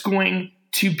that's going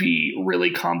to be really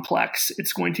complex.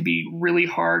 It's going to be really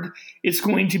hard. It's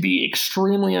going to be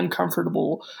extremely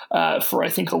uncomfortable for, I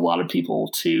think, a lot of people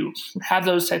to have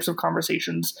those types of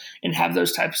conversations and have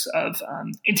those types of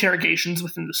interrogations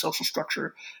within the social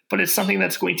structure. But it's something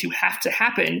that's going to have to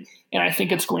happen. And I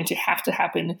think it's going to have to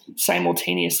happen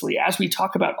simultaneously as we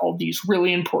talk about all these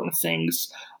really important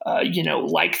things,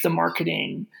 like the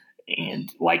marketing and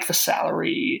like the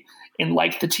salary and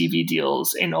like the TV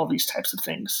deals and all these types of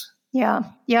things. Yeah.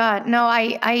 No,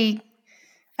 I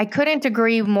couldn't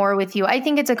agree more with you. I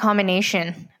think it's a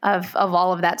combination of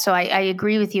all of that. So I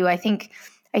agree with you. I think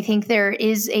there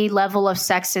is a level of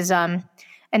sexism,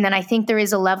 and then I think there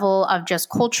is a level of just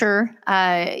culture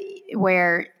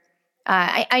where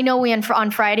I know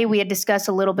on Friday we had discussed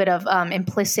a little bit of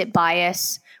implicit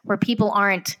bias, where people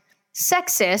aren't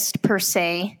sexist per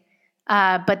se.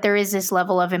 But there is this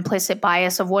level of implicit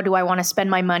bias of what do I want to spend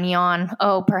my money on?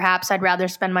 Oh, perhaps I'd rather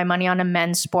spend my money on a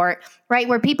men's sport, right?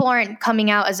 Where people aren't coming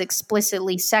out as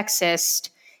explicitly sexist,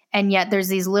 and yet there's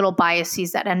these little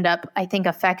biases that end up, I think,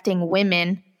 affecting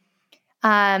women.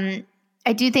 I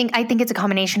think it's a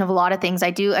combination of a lot of things.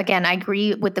 I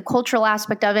agree with the cultural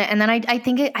aspect of it. And then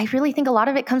I really think a lot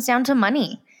of it comes down to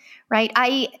money, right?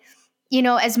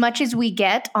 As much as we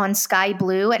get on Sky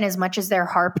Blue and as much as they're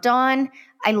harped on,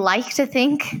 I like to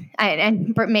think,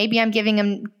 and maybe I'm giving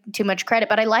them too much credit,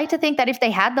 but I like to think that if they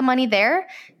had the money there,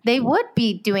 they would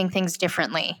be doing things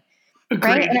differently,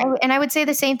 right? And I would say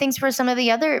the same things for some of the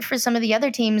other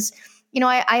teams.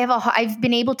 I've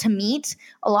been able to meet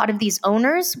a lot of these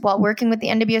owners while working with the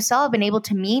NWSL. I've been able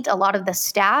to meet a lot of the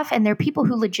staff, and they're people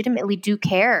who legitimately do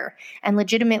care and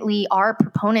legitimately are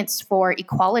proponents for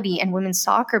equality and women's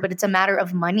soccer, but it's a matter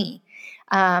of money.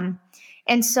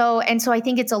 And so I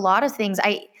think it's a lot of things.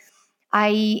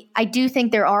 I do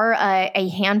think there are a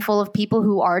handful of people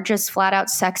who are just flat out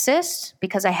sexist,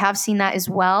 because I have seen that as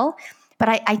well. But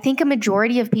I think a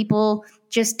majority of people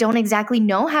just don't exactly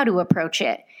know how to approach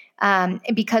it,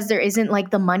 because there isn't like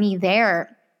the money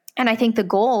there. And I think the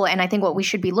goal, and I think what we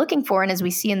should be looking for, and as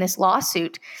we see in this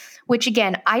lawsuit, which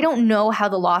again, I don't know how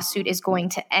the lawsuit is going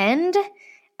to end.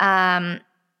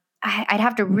 I'd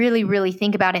have to really, really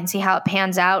think about it and see how it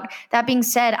pans out. That being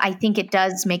said, I think it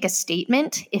does make a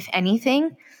statement, if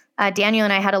anything. Daniel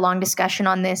and I had a long discussion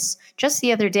on this just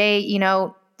the other day,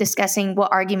 discussing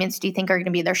what arguments do you think are going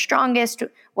to be their strongest,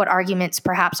 what arguments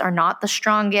perhaps are not the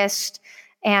strongest.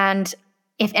 And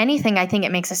if anything, I think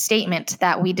it makes a statement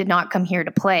that we did not come here to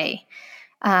play.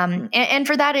 And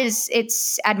for that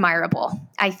it's admirable.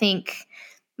 I think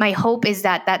my hope is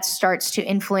that starts to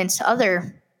influence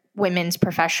other women's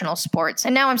professional sports.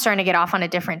 And now I'm starting to get off on a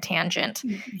different tangent.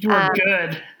 You're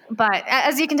good. But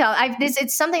as you can tell,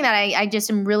 it's something that I just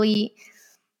am really,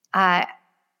 I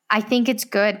think it's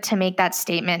good to make that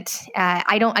statement.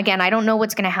 I don't know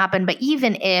what's going to happen, but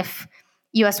even if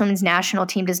U.S. women's national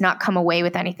team does not come away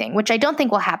with anything, which I don't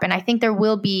think will happen, I think there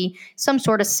will be some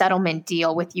sort of settlement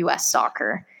deal with U.S.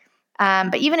 soccer.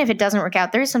 But even if it doesn't work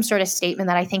out, there is some sort of statement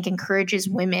that I think encourages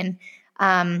women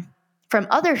from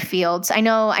other fields. I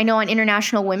know on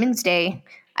International Women's Day,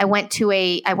 I went to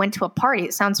a party.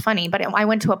 It sounds funny, but I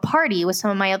went to a party with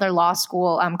some of my other law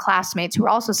school classmates who were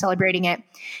also celebrating it.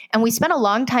 And we spent a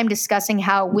long time discussing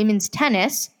how women's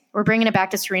tennis, we're bringing it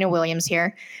back to Serena Williams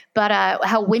here, but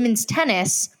how women's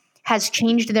tennis has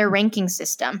changed their ranking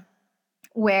system,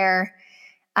 where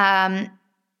it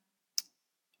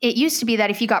used to be that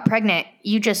if you got pregnant,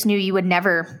 you just knew you would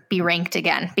never be ranked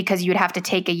again because you would have to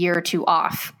take a year or two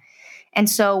off. And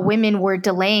so women were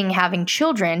delaying having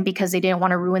children because they didn't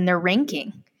want to ruin their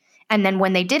ranking. And then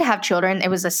when they did have children, it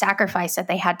was a sacrifice that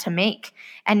they had to make.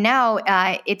 And now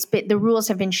the rules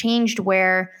have been changed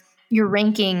where your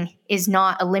ranking is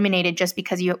not eliminated just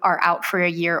because you are out for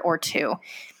a year or two.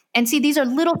 And see, these are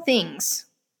little things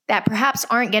that perhaps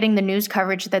aren't getting the news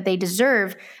coverage that they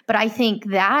deserve. But I think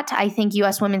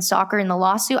U.S. women's soccer in the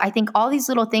lawsuit, I think all these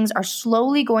little things are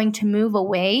slowly going to move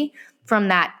away from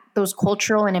those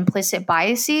cultural and implicit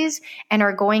biases, and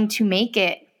are going to make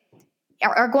it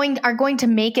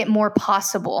more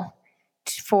possible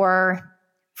for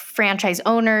franchise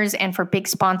owners and for big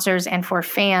sponsors and for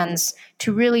fans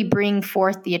to really bring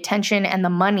forth the attention and the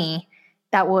money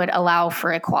that would allow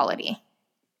for equality.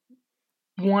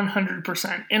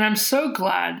 100%. And I'm so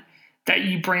glad that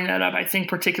you bring that up. I think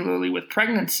particularly with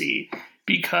pregnancy,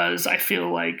 because I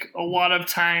feel like a lot of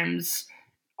times,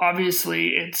 obviously,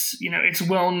 it's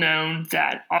well known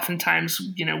that oftentimes,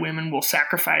 women will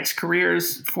sacrifice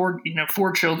careers for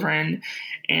children,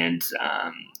 and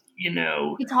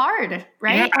it's hard,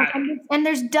 right? Yeah. And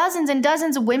there's dozens and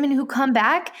dozens of women who come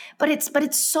back, but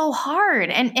it's so hard,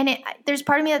 and there's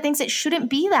part of me that thinks it shouldn't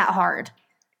be that hard.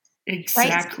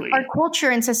 Exactly. Right? Our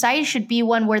culture and society should be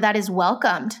one where that is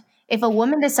welcomed. If a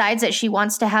woman decides that she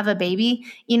wants to have a baby,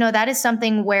 that is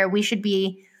something where we should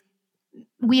be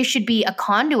a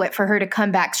conduit for her to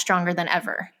come back stronger than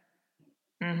ever.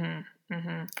 Mm-hmm,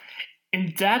 mm-hmm.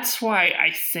 And that's why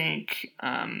I think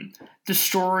the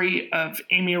story of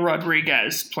Amy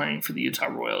Rodriguez playing for the Utah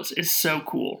Royals is so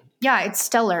cool. Yeah, it's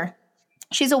stellar.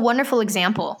 She's a wonderful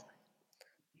example.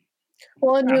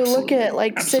 Well, and you look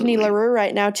at Sydney Leroux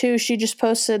right now too. She just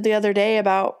posted the other day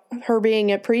about her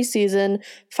being at preseason,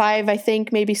 5, I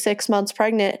think, maybe 6 months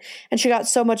pregnant, and she got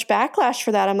so much backlash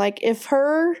for that. I'm like, if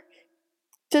her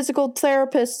physical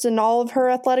therapists and all of her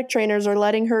athletic trainers are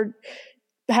letting her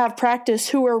have practice,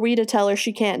 who are we to tell her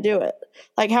she can't do it?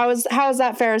 Like, how is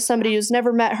that fair as somebody who's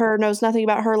never met her, knows nothing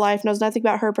about her life, knows nothing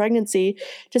about her pregnancy,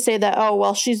 to say that, oh,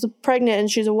 well, she's pregnant and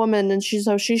she's a woman and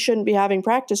she shouldn't be having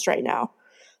practice right now.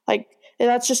 Like,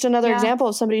 that's just another example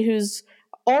of somebody who's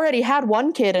already had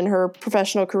one kid in her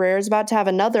professional career, is about to have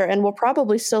another, and will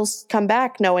probably still come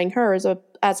back knowing her as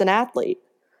an athlete.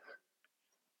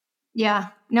 Yeah,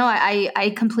 no,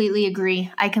 I completely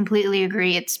agree.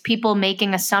 It's people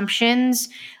making assumptions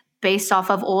based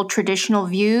off of old traditional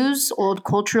views, old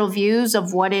cultural views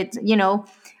of what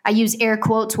I use air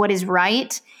quotes, what is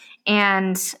right.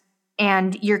 And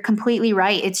you're completely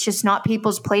right. It's just not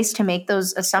people's place to make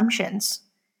those assumptions.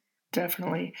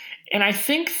 Definitely. And I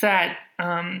think that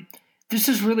this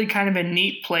is really kind of a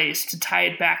neat place to tie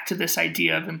it back to this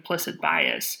idea of implicit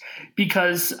bias,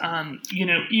 because,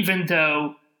 even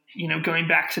though, going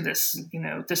back to this,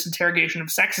 this interrogation of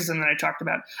sexism that I talked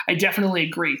about, I definitely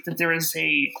agree that there is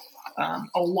a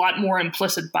lot more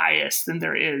implicit bias than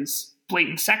there is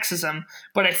blatant sexism.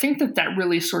 But I think that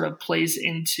really sort of plays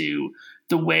into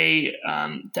the way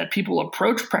that people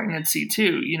approach pregnancy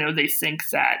too. They think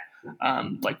that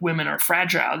like women are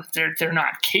fragile, that they're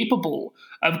not capable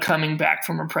of coming back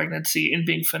from a pregnancy and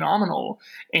being phenomenal.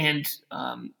 And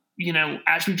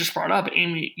as we just brought up,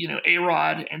 Amy,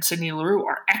 A-Rod and Sydney Leroux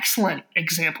are excellent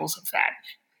examples of that.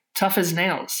 Tough as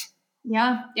nails.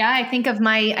 Yeah. I think of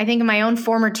my own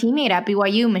former teammate at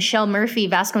BYU, Michelle Murphy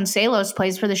Vasconcelos,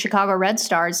 plays for the Chicago Red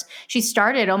Stars. She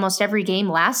started almost every game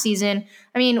last season.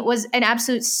 I mean, was an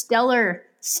absolute stellar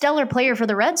player for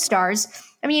the Red Stars.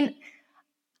 I mean,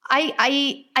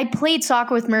 I played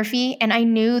soccer with Murphy, and I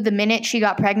knew the minute she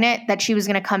got pregnant that she was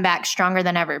going to come back stronger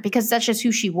than ever, because that's just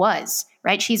who she was,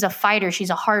 right? She's a fighter. She's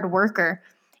a hard worker.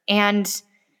 And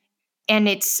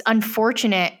it's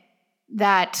unfortunate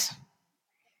that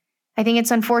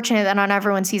not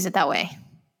everyone sees it that way.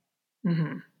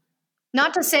 Mm-hmm.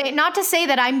 Not to say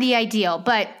that I'm the ideal,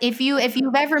 but if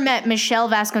you've ever met Michelle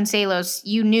Vasconcelos,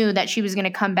 you knew that she was going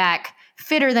to come back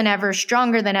fitter than ever,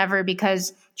 stronger than ever,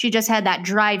 because she just had that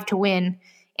drive to win,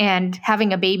 and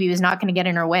having a baby was not going to get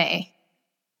in her way.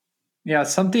 Yeah,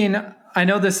 something, I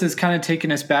know this is kind of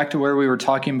taking us back to where we were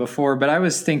talking before, but I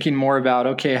was thinking more about,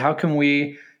 okay, how can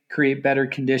we create better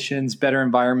conditions, better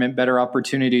environment, better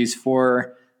opportunities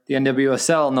for the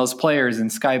NWSL and those players in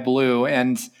Sky Blue?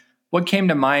 And what came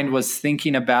to mind was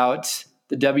thinking about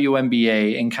the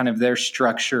WNBA and kind of their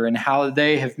structure and how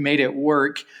they have made it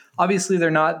work. Obviously,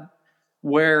 they're not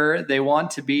where they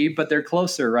want to be, but they're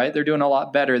closer, right? They're doing a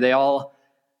lot better. They all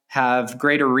have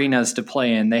great arenas to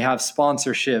play in. They have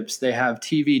sponsorships. They have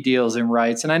TV deals and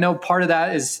rights. And I know part of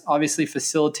that is obviously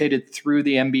facilitated through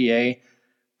the NBA,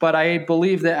 but I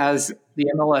believe that as the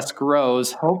MLS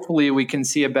grows, hopefully we can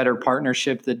see a better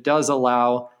partnership that does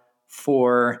allow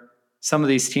for some of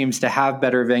these teams to have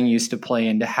better venues to play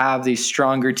in, to have these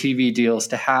stronger TV deals,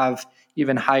 to have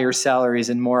even higher salaries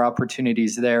and more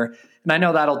opportunities there. And I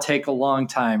know that'll take a long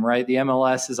time, right? The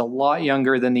MLS is a lot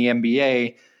younger than the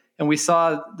NBA. And we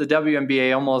saw the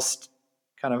WNBA almost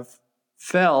kind of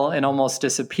fell and almost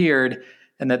disappeared,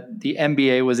 and that the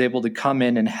NBA was able to come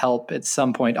in and help at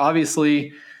some point.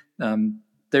 Obviously,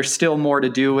 there's still more to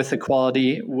do with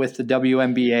equality with the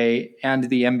WNBA and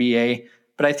the NBA,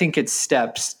 but I think it's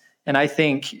steps. And I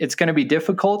think it's going to be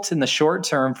difficult in the short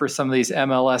term for some of these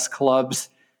MLS clubs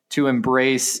to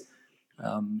embrace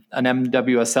an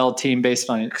NWSL team based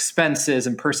on expenses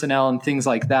and personnel and things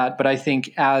like that. But I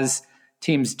think as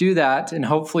teams do that, and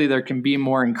hopefully there can be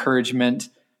more encouragement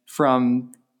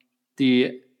from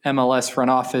the MLS front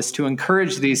office to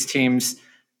encourage these teams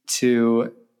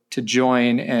to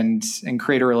join and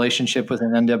create a relationship with an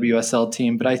NWSL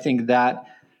team. But I think that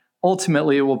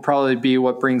ultimately will probably be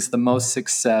what brings the most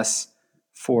success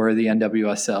for the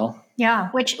NWSL. Yeah,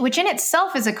 which in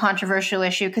itself is a controversial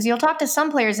issue, because you'll talk to some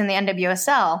players in the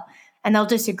NWSL and they'll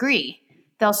disagree.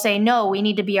 They'll say, no, we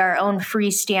need to be our own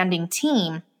freestanding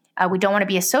team. We don't want to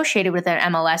be associated with an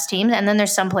MLS team. And then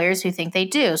there's some players who think they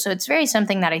do. So it's very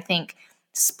something that I think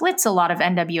splits a lot of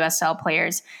NWSL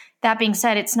players. That being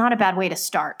said, it's not a bad way to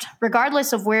start.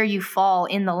 Regardless of where you fall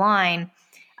in the line,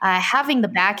 having the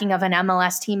backing of an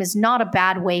MLS team is not a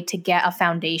bad way to get a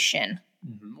foundation.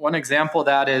 Mm-hmm. One example of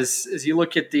that is you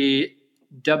look at the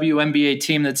WNBA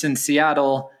team that's in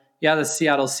Seattle. Yeah, the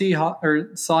Seattle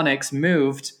Sonics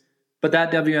moved, but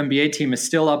that WNBA team is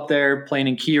still up there playing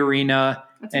in Key Arena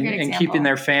and keeping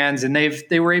their fans. And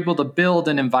they were able to build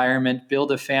an environment,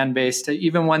 build a fan base to,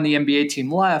 even when the NBA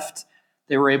team left,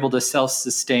 they were able to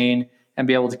self-sustain and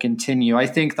be able to continue. I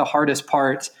think the hardest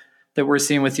part that we're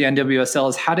seeing with the NWSL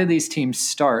is, how do these teams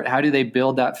start? How do they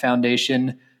build that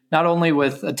foundation, not only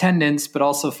with attendance, but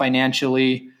also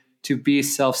financially, to be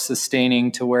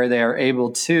self-sustaining to where they are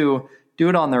able to do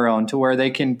it on their own, to where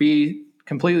they can be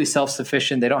completely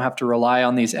self-sufficient. They don't have to rely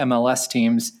on these MLS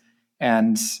teams.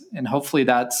 And hopefully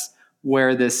that's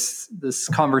where this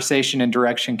conversation and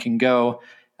direction can go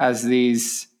as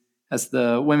the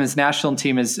women's national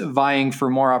team is vying for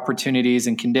more opportunities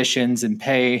and conditions and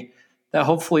pay, that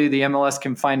hopefully the MLS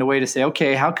can find a way to say,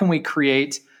 okay, how can we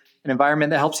create an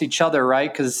environment that helps each other,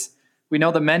 right? Because we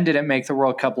know the men didn't make the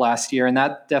World Cup last year, and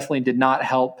that definitely did not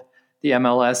help the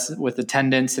MLS with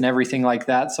attendance and everything like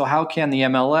that. So how can the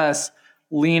MLS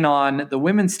lean on the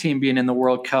women's team being in the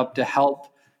World Cup to help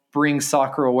bring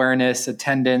soccer awareness,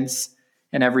 attendance,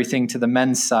 and everything to the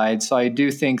men's side? So I do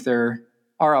think there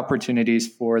are opportunities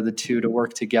for the two to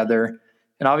work together.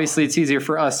 And obviously it's easier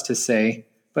for us to say,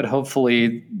 but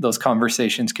hopefully those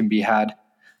conversations can be had.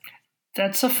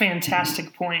 That's a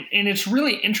fantastic point. And it's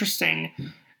really interesting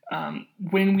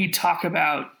when we talk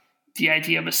about the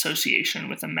idea of association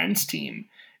with a men's team,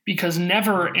 because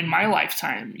never in my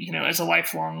lifetime, as a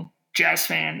lifelong Jazz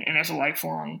fan and as a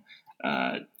lifelong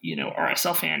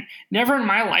RSL fan. Never in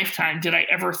my lifetime did I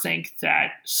ever think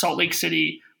that Salt Lake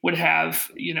City would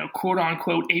have, quote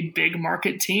unquote, a big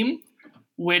market team,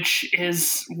 which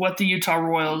is what the Utah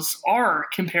Royals are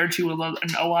compared to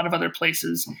a lot of other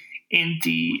places in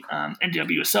the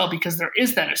NWSL, because there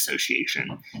is that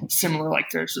association, similar like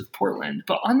there's with Portland.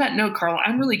 But on that note, Carla,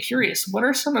 I'm really curious, what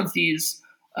are some of these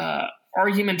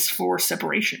arguments for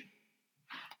separation?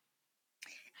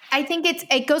 I think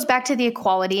it goes back to the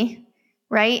equality,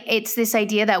 right? It's this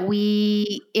idea that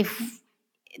we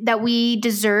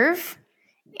deserve,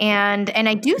 and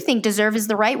I do think deserve is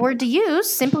the right word to use,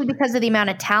 simply because of the amount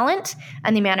of talent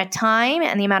and the amount of time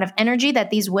and the amount of energy that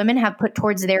these women have put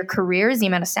towards their careers, the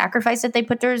amount of sacrifice that they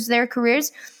put towards their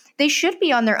careers. They should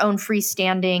be on their own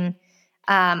freestanding.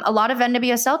 A lot of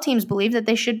NWSL teams believe that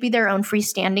they should be their own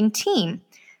freestanding team.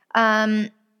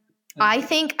 I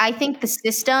think the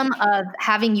system of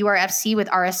having URFC with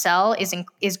RSL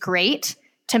is great.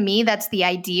 To me, that's the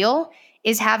ideal,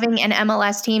 is having an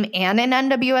MLS team and an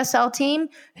NWSL team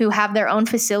who have their own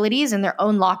facilities and their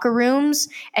own locker rooms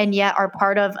and yet are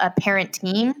part of a parent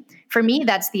team. For me,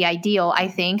 that's the ideal, I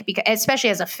think, because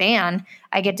especially as a fan,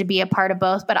 I get to be a part of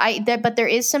both. But there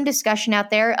is some discussion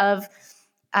out there of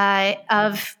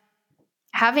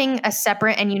having a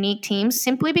separate and unique team,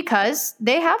 simply because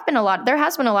there has been a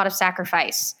lot of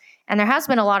sacrifice, and there has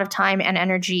been a lot of time and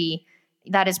energy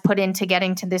that is put into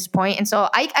getting to this point. And so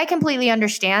I completely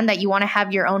understand that you want to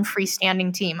have your own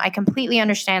freestanding team. I completely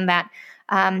understand that.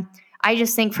 I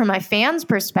just think from my fans'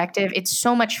 perspective, it's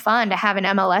so much fun to have an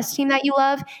MLS team that you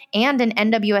love and an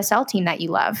NWSL team that you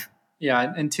love.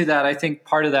 Yeah, and to that, I think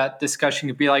part of that discussion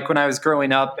could be like when I was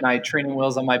growing up and I had training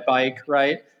wheels on my bike,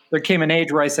 right? There came an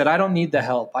age where I said, I don't need the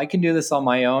help. I can do this on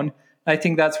my own. And I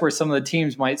think that's where some of the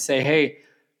teams might say, hey,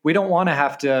 we don't want to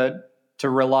have to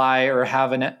rely or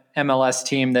have an MLS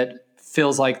team that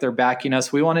feels like they're backing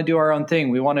us. We want to do our own thing.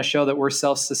 We want to show that we're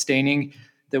self-sustaining,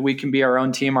 that we can be our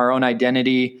own team, our own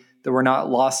identity, that we're not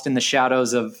lost in the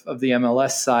shadows of the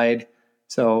MLS side.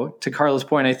 So to Carla's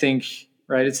point, I think,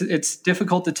 right, it's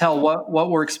difficult to tell what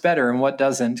works better and what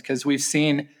doesn't, because we've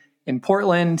seen in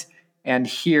Portland and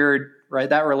here, right,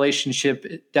 that relationship,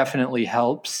 it definitely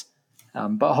helps.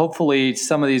 But hopefully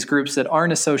some of these groups that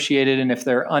aren't associated, and if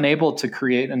they're unable to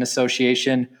create an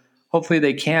association, hopefully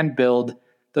they can build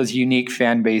those unique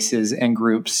fan bases and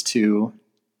groups to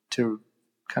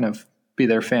kind of be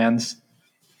their fans.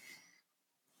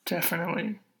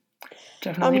 Definitely.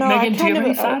 No, Megan, I do you kind have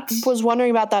any of thoughts? was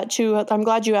wondering about that too. I'm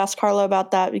glad you asked Carla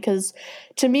about that, because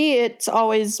to me, it's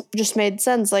always just made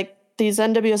sense. Like, these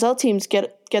NWSL teams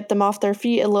get them off their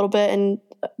feet a little bit and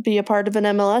be a part of an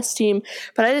MLS team.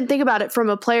 But I didn't think about it from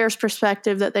a player's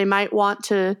perspective, that they might want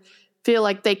to feel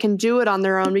like they can do it on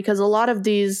their own, because a lot of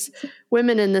these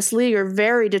women in this league are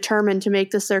very determined to make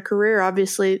this their career.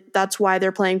 Obviously, that's why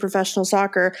they're playing professional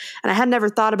soccer. And I had never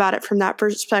thought about it from that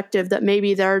perspective, that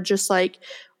maybe they're just like,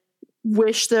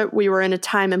 wish that we were in a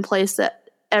time and place that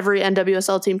every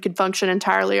NWSL team could function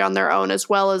entirely on their own, as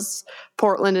well as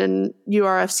Portland and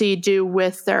URFC do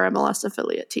with their MLS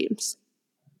affiliate teams.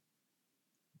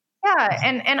 Yeah,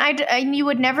 and you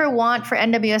would never want for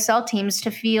NWSL teams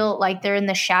to feel like they're in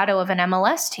the shadow of an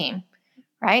MLS team,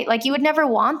 right? Like, you would never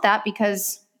want that,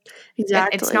 because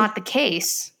Exactly. it's not the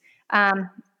case.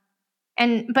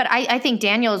 But I think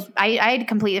Daniel's, I had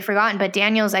completely forgotten, but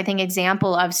Daniel's, I think,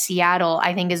 example of Seattle,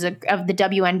 I think of the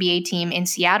WNBA team in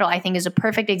Seattle, I think is a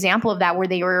perfect example of that, where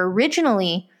they were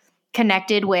originally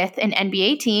connected with an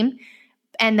NBA team.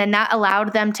 And then that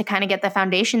allowed them to kind of get the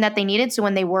foundation that they needed. So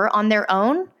when they were on their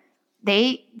own,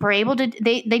 they were able to,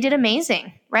 they did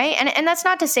amazing, right? And that's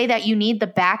not to say that you need the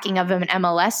backing of an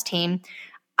MLS team.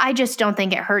 I just don't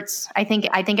think it hurts. I think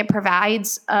it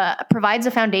provides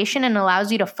a foundation and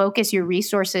allows you to focus your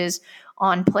resources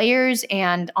on players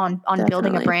and on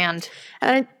building a brand.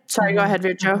 And sorry, go ahead,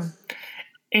 Virgil.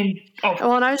 And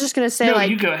I was just going to say,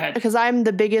 you go ahead. Because I'm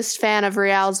the biggest fan of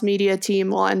Real's media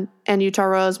team, and Utah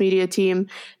Royals media team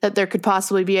that there could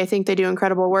possibly be. I think they do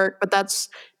incredible work, but that's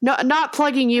not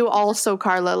plugging you also,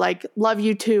 Carla. Like, love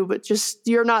you too, but just,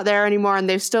 you're not there anymore, and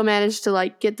they've still managed to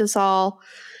like get this all.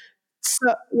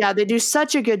 So yeah, they do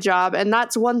such a good job. And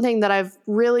that's one thing that I've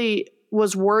really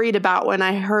was worried about when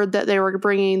I heard that they were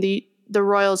bringing the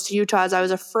Royals to Utah, as I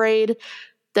was afraid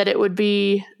that it would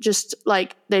be just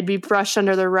like they'd be brushed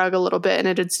under the rug a little bit and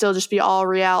it'd still just be all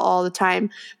Real all the time.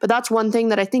 But that's one thing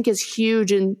that I think is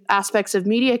huge in aspects of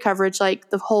media coverage, like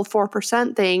the whole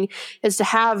 4% thing, is to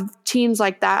have teams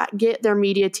like that get their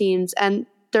media teams. And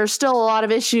there's still a lot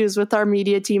of issues with our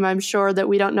media team, I'm sure, that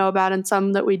we don't know about, and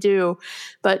some that we do.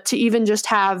 But to even just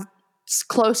have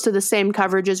close to the same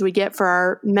coverage as we get for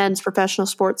our men's professional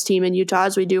sports team in Utah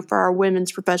as we do for our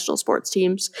women's professional sports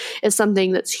teams is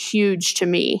something that's huge to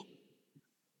me.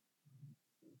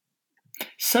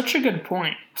 Such a good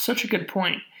point. Such a good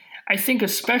point. I think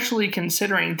especially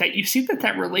considering that you see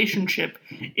that relationship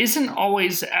isn't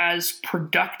always as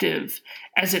productive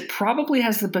as it probably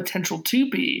has the potential to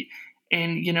be.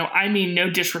 And, I mean, no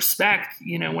disrespect,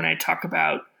 when I talk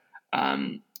about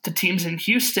the teams in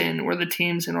Houston or the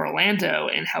teams in Orlando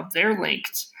and how they're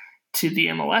linked to the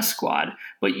MLS squad,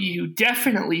 but you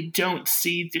definitely don't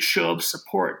see the show of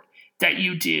support that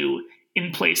you do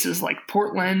in places like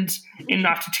Portland, and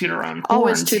not to toot our own horns,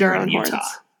 always toot our own Utah.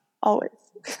 Horns. Always.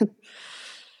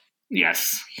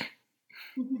 Yes.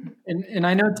 And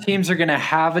I know teams are going to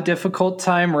have a difficult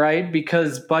time, right?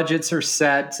 Because budgets are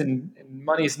set and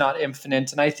money's not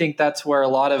infinite. And I think that's where a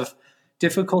lot of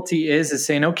difficulty is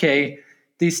saying, okay,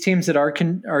 these teams that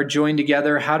are joined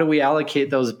together, how do we allocate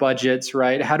those budgets,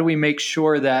 right? How do we make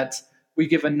sure that we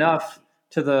give enough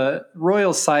to the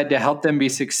Royals side to help them be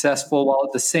successful while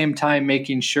at the same time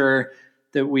making sure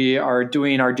that we are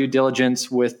doing our due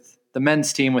diligence with the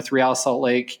men's team, with Real Salt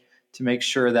Lake, to make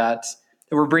sure that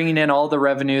we're bringing in all the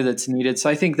revenue that's needed. So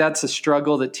I think that's a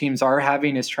struggle that teams are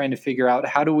having, is trying to figure out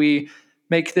how do we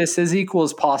make this as equal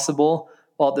as possible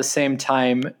while at the same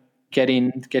time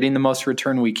getting the most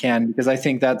return we can. Because I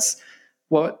think that's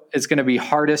what is going to be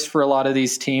hardest for a lot of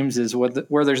these teams, is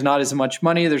where there's not as much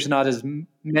money, there's not as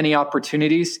many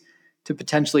opportunities to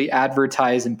potentially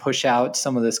advertise and push out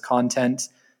some of this content.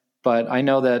 But I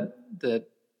know that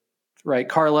right,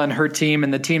 Carla and her team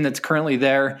and the team that's currently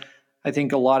there, I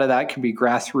think a lot of that can be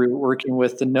grassroots, working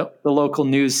with the local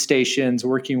news stations,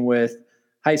 working with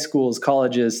high schools,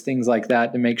 colleges, things like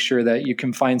that, to make sure that you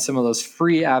can find some of those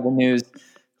free avenues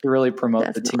to really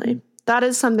promote the team. That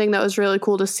is something that was really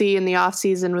cool to see in the off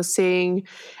season, was seeing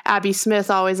Abby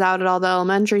Smith always out at all the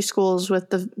elementary schools with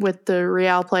the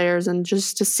Real players, and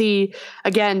just to see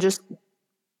again,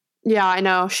 yeah, I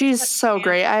know. She's so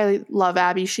great. I love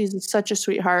Abby. She's such a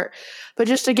sweetheart. But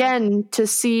just again, to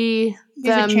see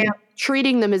them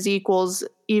treating them as equals,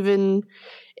 even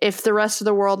if the rest of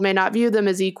the world may not view them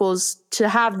as equals, to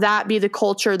have that be the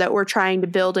culture that we're trying to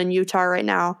build in Utah right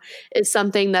now is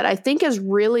something that I think is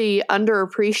really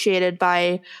underappreciated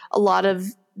by a lot of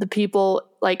the people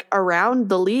like around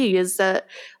the league, is that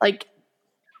like,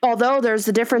 although there's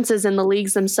the differences in the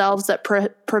leagues themselves that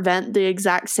prevent the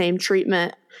exact same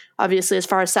treatment, obviously, as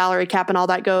far as salary cap and all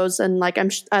that goes, and like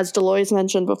as Deloise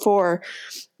mentioned before,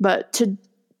 but to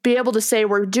be able to say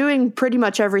we're doing pretty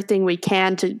much everything we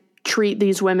can to treat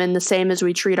these women the same as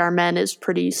we treat our men is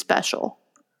pretty special.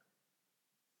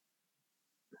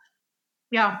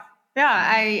 Yeah,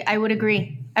 I would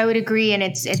agree. And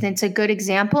it's a good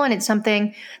example, and it's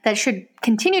something that should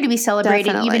continue to be celebrated.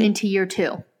 Definitely. Even into year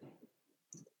 2.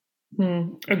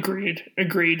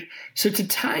 Agreed. So to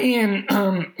tie in,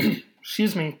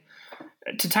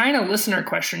 to tie in a listener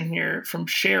question here from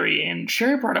Sherry, and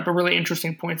Sherry brought up a really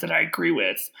interesting point that I agree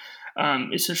with.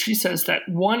 So she says that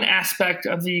one aspect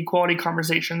of the equality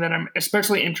conversation that I'm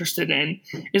especially interested in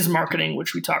is marketing,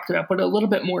 which we talked about, but a little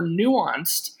bit more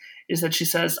nuanced is that she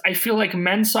says, I feel like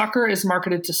men's soccer is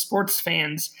marketed to sports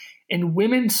fans and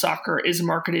women's soccer is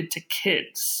marketed to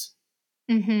kids.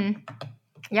 Mm-hmm.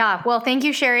 Yeah. Well, thank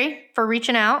you, Sherry, for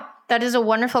reaching out. That is a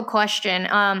wonderful question.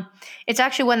 It's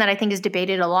actually one that I think is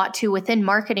debated a lot too within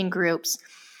marketing groups.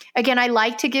 Again, I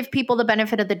like to give people the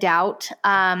benefit of the doubt.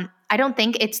 I don't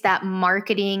think it's that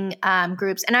marketing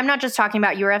groups, and I'm not just talking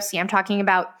about UFC, I'm talking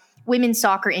about women's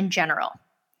soccer in general.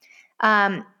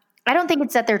 I don't think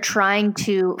it's that they're trying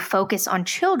to focus on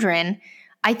children.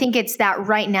 I think it's that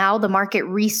right now the market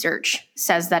research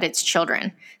says that it's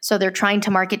children. So they're trying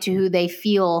to market to who they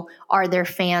feel are their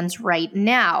fans right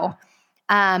now.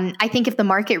 I think if the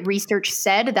market research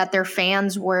said that their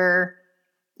fans were,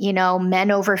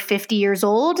 men over 50 years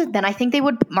old, then I think they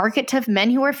would market to men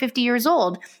who are 50 years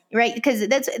old, right? Because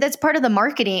that's part of the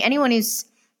marketing. Anyone who's,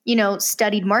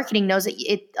 studied marketing knows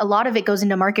that a lot of it goes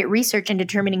into market research and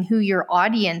determining who your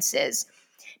audience is.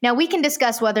 Now, we can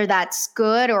discuss whether that's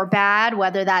good or bad,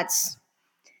 whether that's,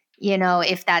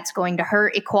 if that's going to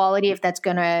hurt equality, if that's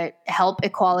going to help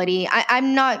equality.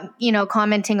 I'm not,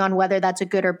 commenting on whether that's a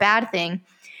good or bad thing.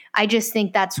 I just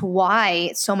think that's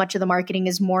why so much of the marketing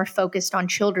is more focused on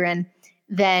children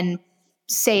than,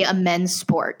 say, a men's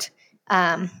sport.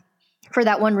 For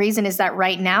that one reason is that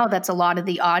right now that's a lot of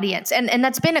the audience. And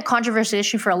that's been a controversial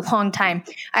issue for a long time.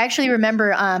 I actually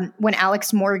remember when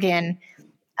Alex Morgan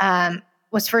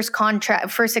was first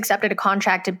accepted a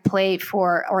contract to play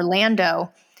for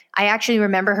Orlando. I actually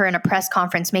remember her in a press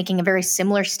conference making a very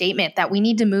similar statement that we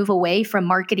need to move away from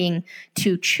marketing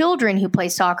to children who play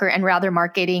soccer and rather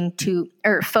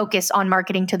focus on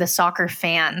marketing to the soccer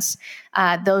fans,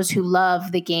 those who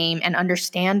love the game and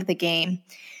understand the game.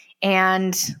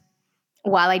 And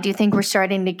while I do think we're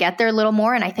starting to get there a little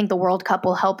more, and I think the World Cup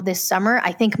will help this summer,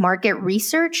 I think market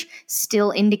research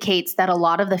still indicates that a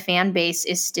lot of the fan base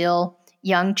is still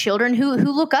young children who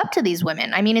look up to these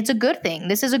women. I mean, it's a good thing.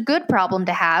 This is a good problem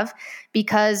to have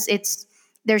because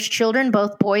there's children,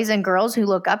 both boys and girls, who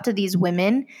look up to these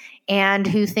women and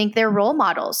who think they're role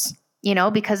models,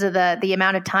 because of the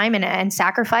amount of time and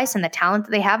sacrifice and the talent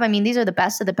that they have. I mean, these are the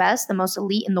best of the best, the most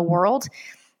elite in the world.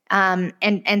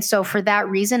 And so for that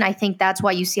reason, I think that's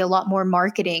why you see a lot more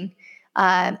marketing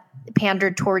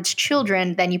pandered towards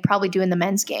children than you probably do in the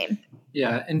men's game.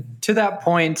 Yeah. And to that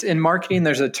point, in marketing,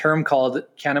 there's a term called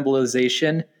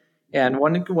cannibalization. And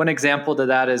one example to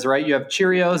that is, right, you have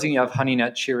Cheerios and you have Honey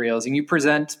Nut Cheerios, and you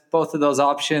present both of those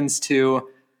options to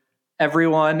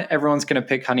everyone. Everyone's going to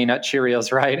pick Honey Nut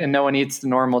Cheerios, right? And no one eats the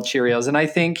normal Cheerios. And I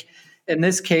think in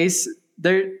this case,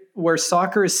 where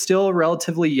soccer is still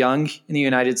relatively young in the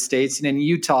United States and in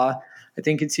Utah, I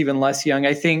think it's even less young.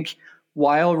 I think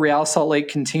while Real Salt Lake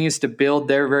continues to build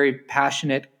their very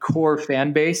passionate core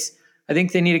fan base, I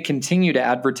think they need to continue to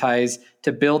advertise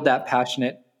to build that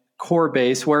passionate core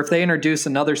base, where if they introduce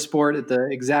another sport at the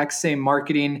exact same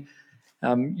marketing,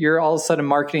 you're all of a sudden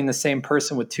marketing the same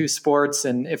person with two sports.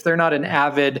 And if they're not an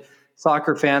avid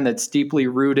soccer fan that's deeply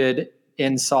rooted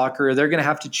in soccer, they're going to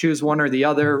have to choose one or the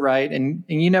other, right? And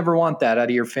you never want that out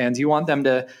of your fans. You want them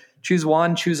to choose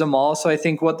one, choose them all. So I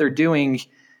think what they're doing,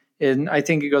 and I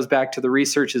think it goes back to the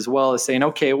research as well, is saying,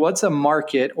 okay, what's a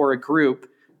market or a group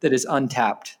that is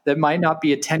untapped, that might not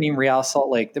be attending Real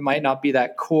Salt Lake, that might not be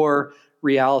that core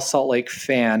Real Salt Lake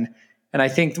fan? And I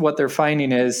think what they're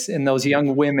finding is in those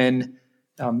young women,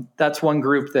 that's one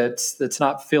group that's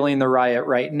not feeling the riot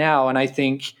right now. And I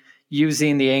think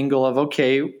using the angle of,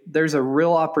 okay, there's a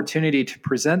real opportunity to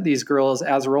present these girls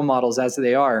as role models as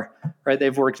they are, right?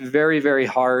 They've worked very, very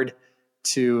hard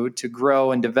to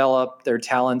grow and develop their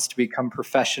talents to become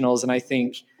professionals. And I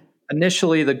think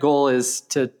initially the goal is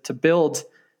to build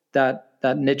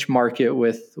that niche market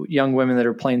with young women that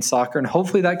are playing soccer. And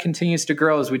hopefully that continues to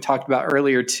grow, as we talked about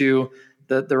earlier, to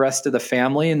the rest of the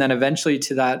family. And then eventually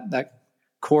to that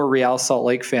core Real Salt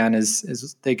Lake fan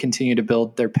as they continue to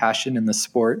build their passion in the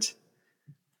sport.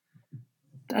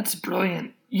 That's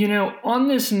brilliant. On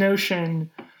this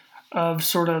notion of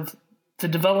sort of the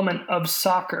development of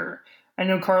soccer, I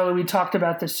know, Carla, we talked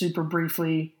about this super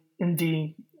briefly in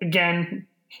the, again,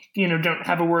 don't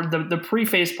have a word, the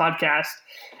preface podcast.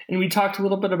 And we talked a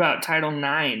little bit about Title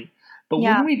IX. But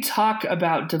when we talk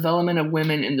about development of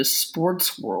women in the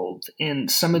sports world and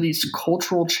some of these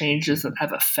cultural changes that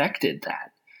have affected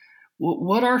that,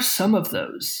 what are some of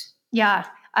those? Yeah,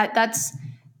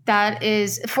 that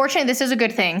is, fortunately, this is a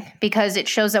good thing because it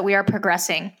shows that we are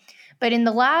progressing. But in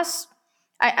the last,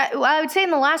 I would say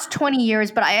in the last 20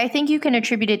 years, but I think you can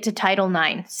attribute it to Title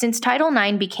IX. Since Title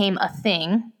IX became a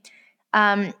thing,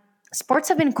 sports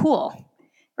have been cool.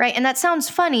 Right. And that sounds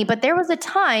funny, but there was a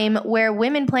time where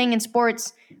women playing in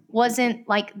sports wasn't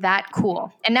like that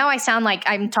cool. And now I sound like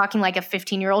I'm talking like a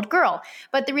 15-year-old girl.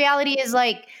 But the reality is,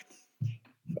 like,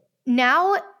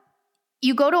 now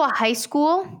you go to a high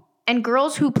school and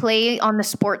girls who play on the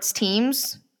sports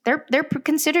teams, they're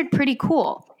considered pretty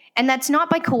cool. And that's not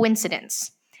by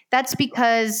coincidence. That's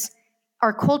because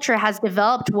our culture has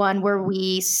developed one where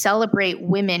we celebrate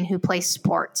women who play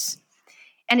sports.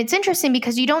 And it's interesting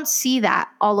because you don't see that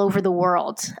all over the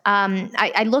world.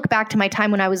 I look back to my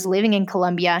time when I was living in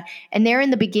Colombia, and they're in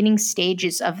the beginning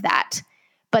stages of that.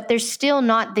 But there's still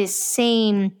not this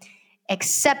same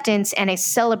acceptance and a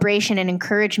celebration and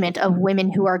encouragement of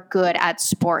women who are good at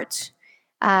sports.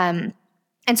 And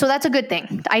so that's a good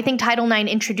thing. I think Title IX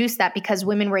introduced that because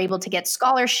women were able to get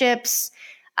scholarships.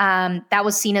 That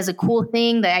was seen as a cool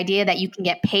thing, the idea that you can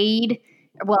get paid.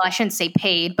 Well, I shouldn't say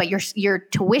paid, but your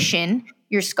tuition,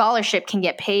 your scholarship can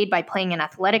get paid by playing an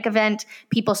athletic event.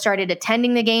 People started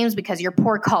attending the games because you're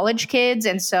poor college kids.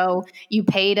 And so you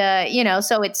pay to,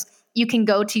 so you can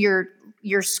go to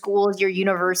your schools, your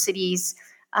universities,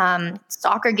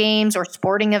 soccer games or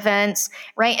sporting events,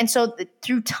 right? And so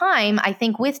through time, I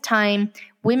think with time,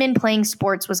 women playing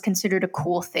sports was considered a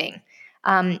cool thing.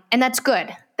 And that's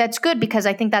good. That's good because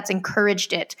I think that's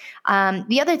encouraged it.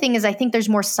 The other thing is I think there's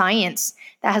more science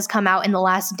that has come out in the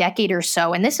last decade or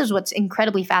so. And this is what's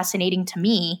incredibly fascinating to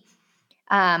me.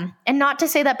 And not to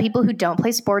say that people who don't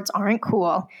play sports aren't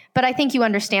cool, but I think you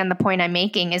understand the point I'm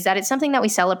making is that it's something that we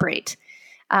celebrate.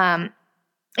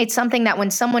 it's something that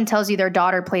when someone tells you their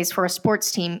daughter plays for a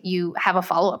sports team, you have a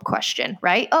follow-up question,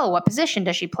 right? Oh, what position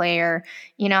does she play? Or,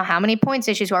 how many points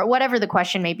does she score? Whatever the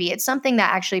question may be. It's something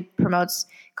that actually promotes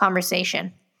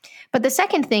conversation. But the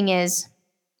second thing is,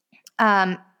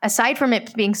 aside from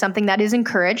it being something that is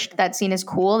encouraged, that's seen as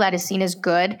cool, that is seen as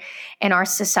good in our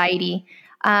society,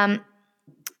 I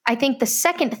think the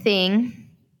second thing,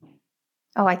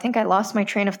 I think I lost my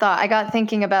train of thought. I got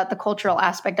thinking about the cultural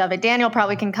aspect of it. Daniel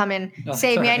probably can come and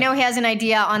save me. I know he has an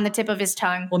idea on the tip of his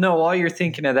tongue. Well, no, while you're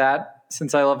thinking of that,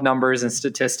 since I love numbers and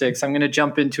statistics, I'm going to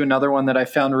jump into another one that I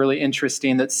found really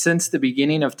interesting, that since the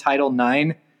beginning of Title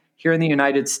IX here in the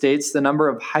United States, the number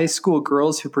of high school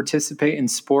girls who participate in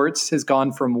sports has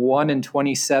gone from 1 in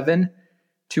 27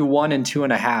 to 1 in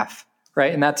 2.5,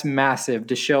 right? And that's massive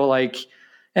to show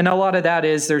and a lot of that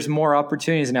is there's more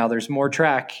opportunities now. There's more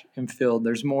track and field.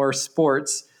 There's more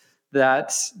sports,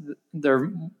 that there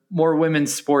are more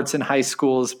women's sports in high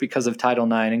schools because of Title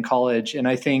IX in college. And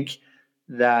I think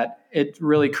that it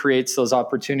really creates those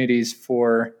opportunities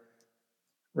for,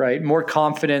 right, more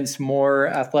confidence, more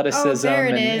athleticism,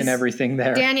 and everything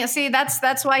there. Daniel, see,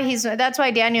 that's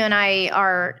why Daniel and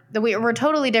I we're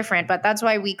totally different, but that's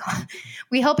why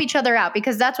we help each other out,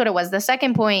 because that's what it was. The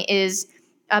second point is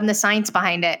the science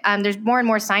behind it. There's more and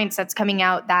more science that's coming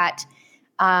out that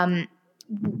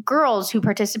girls who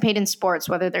participate in sports,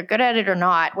 whether they're good at it or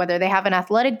not, whether they have an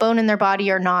athletic bone in their body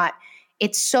or not,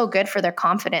 it's so good for their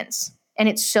confidence. And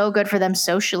it's so good for them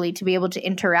socially to be able to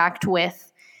interact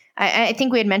with, I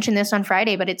think we had mentioned this on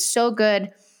Friday, but it's so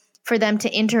good for them to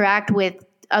interact with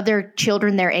other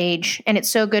children their age. And it's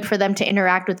so good for them to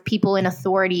interact with people in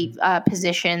authority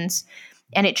positions.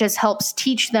 And it just helps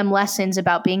teach them lessons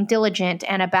about being diligent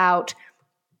and about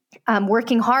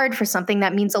working hard for something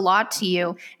that means a lot to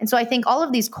you. And so I think all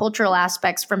of these cultural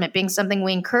aspects, from it being something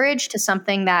we encourage to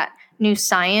something that new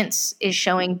science is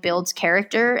showing builds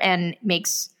character and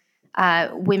makes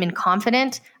women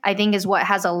confident, I think is what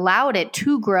has allowed it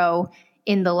to grow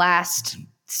in the last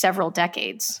several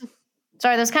decades.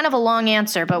 Sorry, that's kind of a long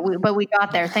answer, but we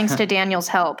got there thanks to Daniel's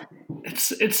help.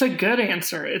 It's a good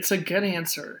answer. It's a good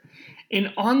answer.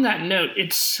 And on that note,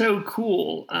 it's so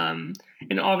cool. And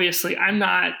obviously, I'm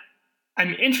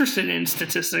interested in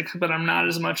statistics, but I'm not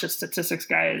as much a statistics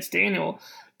guy as Daniel.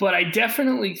 But I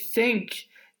definitely think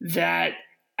that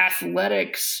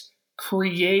athletics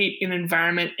create an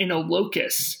environment in a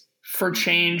locus for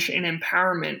change and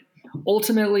empowerment,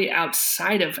 ultimately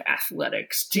outside of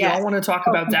athletics. Do y'all want to talk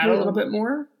about that a little bit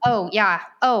more? Oh, yeah.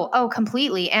 Oh,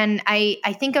 completely. And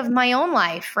I think of my own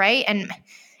life, right? And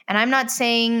I'm not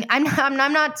saying I'm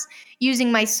not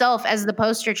using myself as the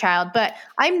poster child, but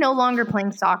I'm no longer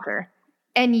playing soccer.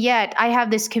 And yet I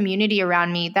have this community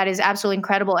around me that is absolutely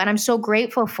incredible. And I'm so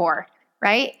grateful for,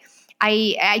 right?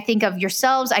 I think of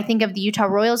yourselves. I think of the Utah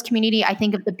Royals community. I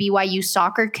think of the BYU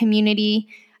soccer community.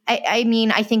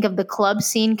 I think of the club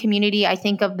scene community. I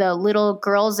think of the little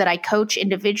girls that I coach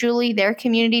individually, their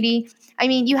community. I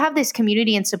mean, you have this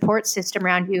community and support system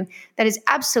around you that is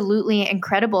absolutely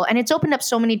incredible. And it's opened up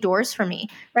so many doors for me,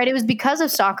 right? It was because of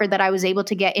soccer that I was able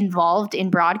to get involved in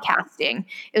broadcasting.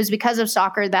 It was because of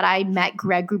soccer that I met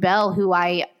Greg Grubel, who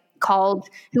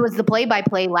was the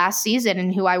play-by-play last season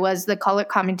and who I was the color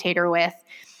commentator with.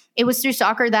 It was through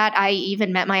soccer that I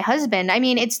even met my husband. I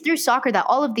mean, it's through soccer that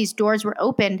all of these doors were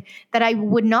opened that I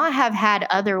would not have had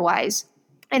otherwise.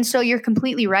 And so you're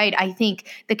completely right. I think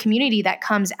the community that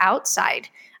comes outside,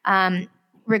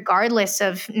 regardless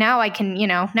of now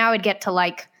I'd get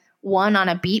to 1 on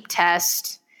a beep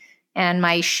test and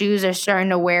my shoes are starting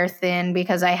to wear thin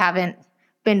because I haven't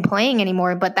been playing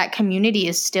anymore, but that community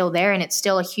is still there and it's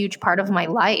still a huge part of my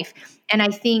life. And I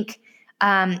think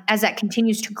as that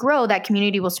continues to grow, that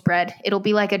community will spread. It'll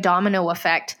be like a domino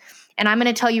effect. And I'm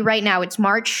going to tell you right now, it's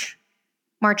March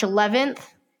 11th,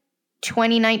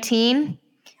 2019.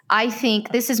 I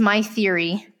think this is my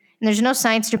theory, and there's no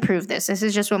science to prove this. This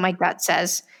is just what my gut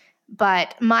says.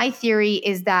 But my theory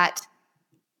is that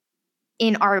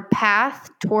in our path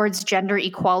towards gender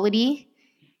equality,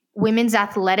 women's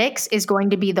athletics is going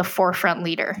to be the forefront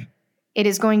leader. It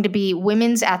is going to be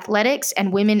women's athletics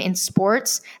and women in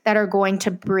sports that are going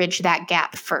to bridge that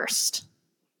gap first.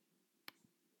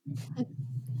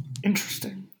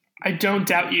 Interesting. I don't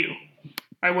doubt you.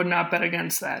 I would not bet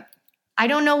against that. I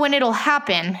don't know when it'll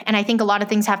happen, and I think a lot of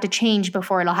things have to change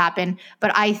before it'll happen, but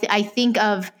I think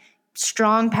of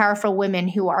strong, powerful women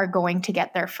who are going to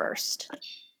get there first.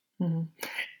 Mm-hmm.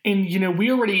 And,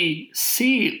 we already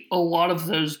see a lot of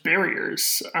those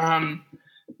barriers, at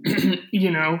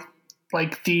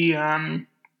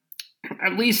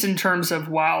least in terms of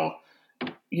while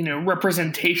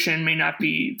representation may not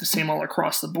be the same all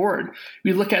across the board.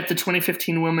 We look at the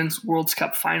 2015 Women's World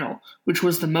Cup final, which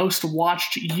was the most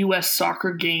watched U.S.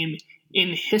 soccer game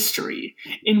in history.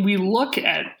 And we look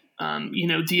at,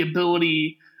 the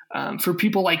ability for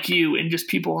people like you and just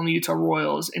people in the Utah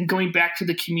Royals and going back to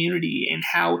the community and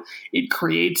how it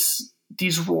creates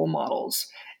these role models.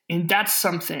 And that's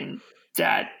something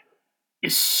that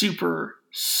is super,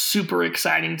 super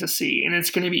exciting to see. And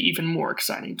it's going to be even more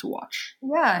exciting to watch.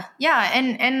 Yeah. Yeah.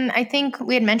 And I think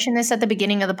we had mentioned this at the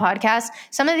beginning of the podcast.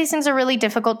 Some of these things are really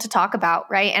difficult to talk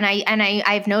about, right? And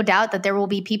I have no doubt that there will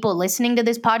be people listening to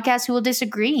this podcast who will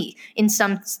disagree in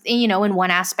in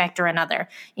one aspect or another,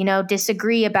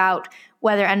 disagree about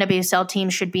whether NWSL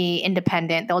teams should be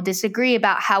independent. They'll disagree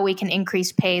about how we can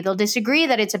increase pay. They'll disagree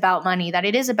that it's about money, that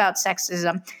it is about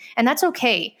sexism. And that's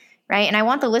okay. Right. And I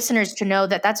want the listeners to know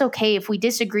that that's okay if we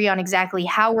disagree on exactly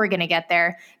how we're going to get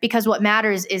there, because what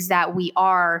matters is that we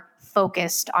are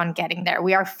focused on getting there.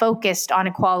 We are focused on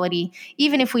equality,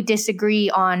 even if we disagree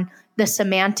on the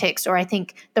semantics or I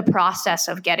think the process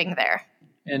of getting there.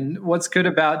 And what's good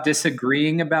about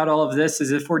disagreeing about all of this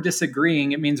is if we're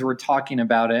disagreeing, it means we're talking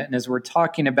about it. And as we're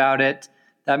talking about it,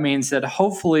 that means that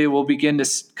hopefully we'll begin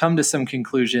to come to some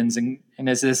conclusions. And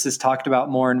as this is talked about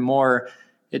more and more,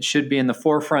 it should be in the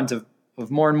forefront of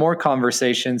more and more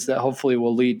conversations that hopefully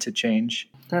will lead to change.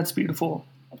 That's beautiful.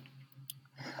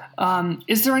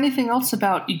 Is there anything else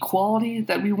about equality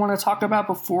that we want to talk about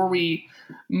before we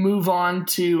move on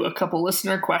to a couple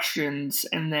listener questions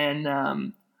and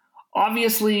then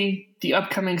obviously the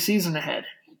upcoming season ahead?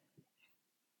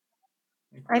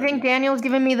 I think Daniel's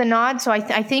given me the nod, so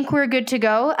I think we're good to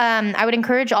go. I would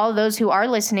encourage all of those who are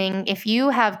listening, if you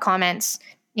have comments,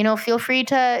 feel free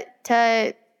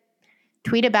to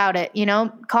tweet about it,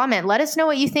 comment, let us know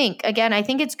what you think. Again, I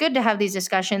think it's good to have these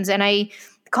discussions, and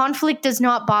conflict does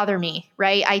not bother me,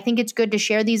 right? I think it's good to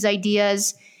share these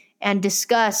ideas and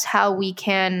discuss how we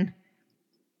can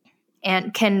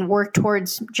work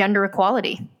towards gender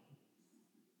equality.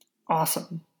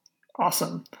 Awesome. All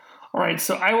right.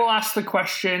 So I will ask the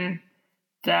question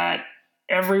that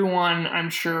everyone,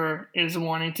 I'm sure, is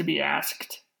wanting to be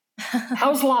asked.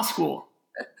 How's law school?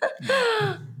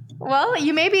 Well,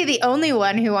 you may be the only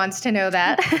one who wants to know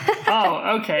that.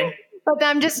 Oh, okay. But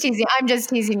I'm just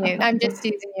teasing you.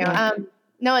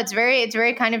 No, it's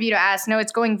very kind of you to ask. No,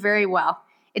 it's going very well.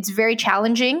 It's very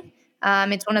challenging.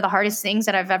 It's one of the hardest things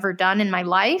that I've ever done in my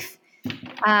life.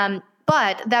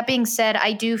 But that being said,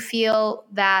 I do feel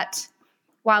that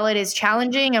while it is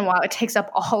challenging and while it takes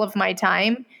up all of my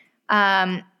time,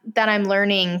 that I'm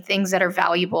learning things that are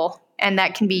valuable and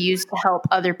that can be used to help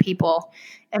other people.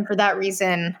 And for that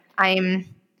reason, I'm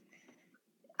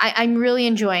really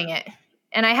enjoying it.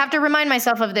 And I have to remind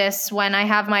myself of this when I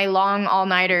have my long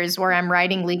all-nighters where I'm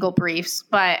writing legal briefs,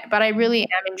 but I really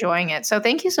am enjoying it. So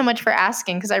thank you so much for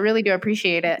asking, because I really do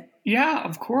appreciate it. Yeah,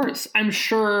 of course. I'm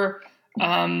sure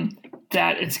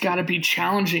that it's got to be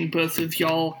challenging, both of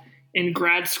y'all in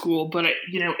grad school, but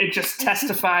it just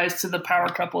testifies to the power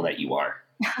couple that you are.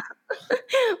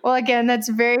 Well, again, that's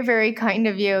very, very kind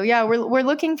of you. Yeah, we're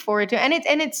looking forward to it.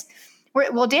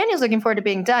 Daniel's looking forward to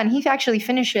being done. He actually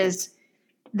finishes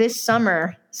this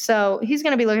summer, so he's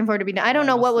going to be looking forward to being done. I don't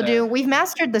know what we'll do. We've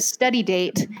mastered the study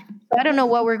date, so I don't know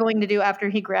what we're going to do after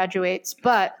he graduates.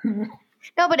 But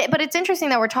no, but it's interesting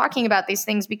that we're talking about these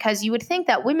things, because you would think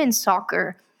that women's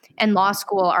soccer and law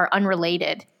school are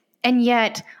unrelated, and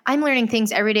yet I'm learning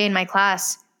things every day in my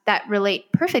class that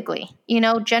relate perfectly.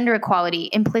 Gender equality,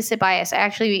 implicit bias. I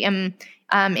actually am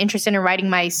interested in writing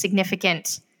my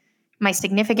significant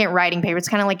writing paper. It's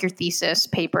kind of like your thesis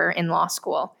paper in law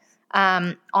school,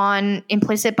 on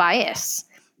implicit bias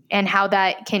and how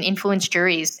that can influence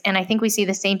juries. And I think we see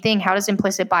the same thing. How does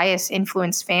implicit bias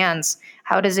influence fans?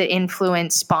 How does it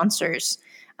influence sponsors?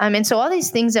 And so all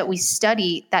these things that we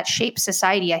study that shape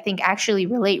society, I think actually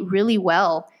relate really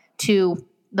well to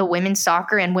the women's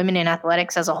soccer and women in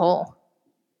athletics as a whole.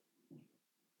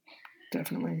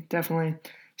 Definitely.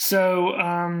 So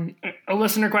a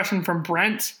listener question from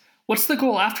Brent. What's the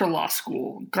goal after law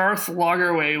school? Garth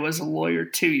Lagerwey was a lawyer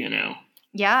too,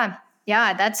 Yeah,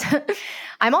 that's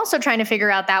I'm also trying to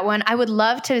figure out that one. I would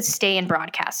love to stay in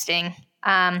broadcasting.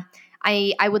 I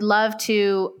would love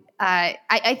to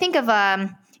I think of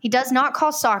he does not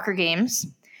call soccer games,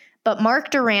 but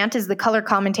Mark Durant is the color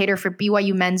commentator for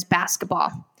BYU men's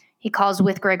basketball. He calls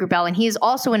with Greg Wrubell, and he is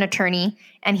also an attorney,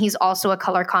 and he's also a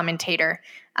color commentator.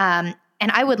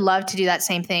 And I would love to do that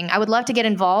same thing. I would love to get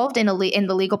involved in the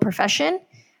legal profession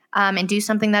and do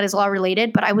something that is law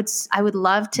related. But I would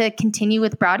love to continue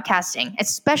with broadcasting,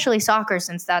 especially soccer,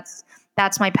 since that's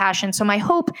That's my passion. So my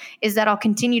hope is that I'll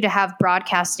continue to have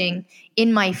broadcasting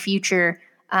in my future,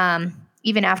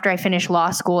 even after I finish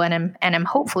law school and I'm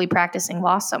hopefully practicing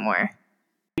law somewhere.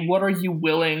 What are you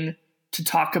willing to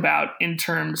talk about in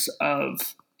terms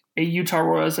of a Utah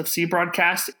Royals FC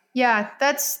broadcast? Yeah,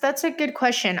 that's a good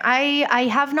question. I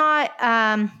have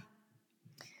not.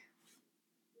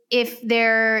 If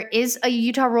there is a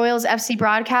Utah Royals FC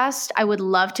broadcast, I would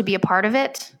love to be a part of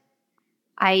it.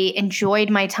 I enjoyed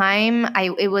my time.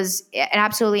 It was an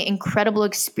absolutely incredible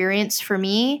experience for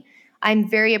me. I'm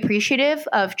very appreciative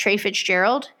of Trey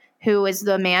Fitzgerald, who is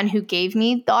the man who gave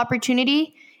me the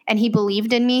opportunity, and he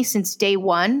believed in me since day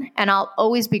one. And I'll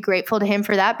always be grateful to him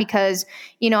for that because,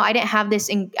 I didn't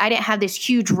have this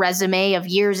huge resume of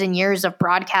years and years of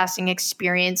broadcasting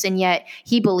experience, and yet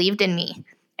he believed in me.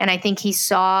 And I think he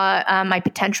saw my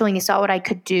potential and he saw what I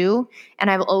could do. And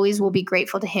I always will be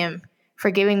grateful to him for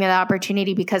giving me the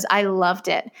opportunity because I loved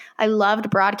it. I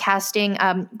loved broadcasting.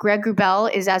 Greg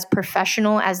Wrubell is as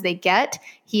professional as they get.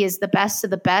 He is the best of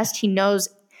the best. He knows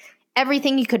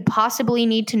everything you could possibly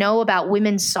need to know about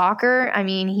women's soccer. I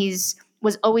mean,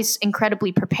 was always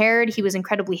incredibly prepared. He was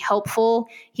incredibly helpful.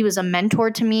 He was a mentor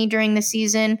to me during the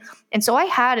season. And so I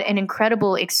had an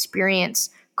incredible experience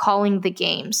calling the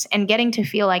games and getting to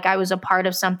feel like I was a part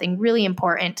of something really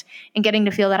important and getting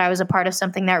to feel that I was a part of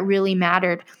something that really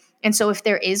mattered. And so if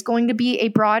there is going to be a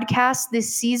broadcast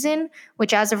this season,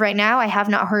 which as of right now, I have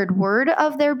not heard word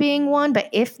of there being one, but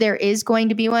if there is going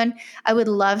to be one, I would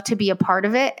love to be a part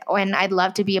of it. And I'd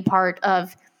love to be a part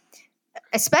of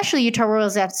especially Utah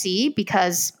Royals FC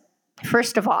because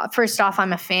first off,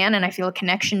 I'm a fan and I feel a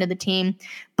connection to the team,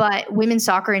 but women's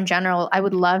soccer in general, I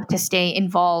would love to stay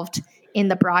involved in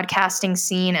the broadcasting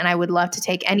scene, and I would love to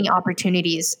take any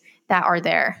opportunities that are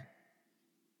there.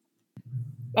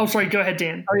 Oh, sorry. Go ahead,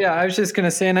 Dan. Oh, yeah. I was just going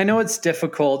to say, and I know it's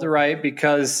difficult, right?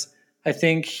 Because I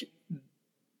think,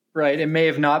 right, it may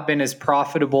have not been as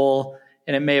profitable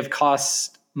and it may have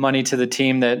cost money to the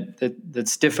team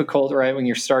that's difficult, right, when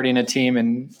you're starting a team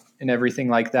and everything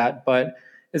like that. But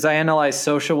as I analyzed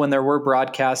social, when there were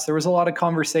broadcasts, there was a lot of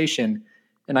conversation.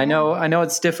 And I know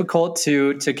it's difficult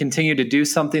to continue to do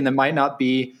something that might not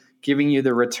be giving you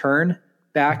the return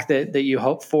back that you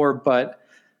hope for. But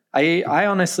I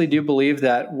honestly do believe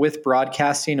that with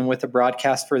broadcasting and with a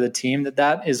broadcast for the team,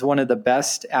 that is one of the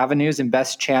best avenues and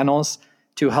best channels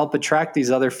to help attract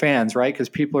these other fans, right? Because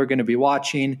people are going to be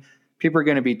watching, people are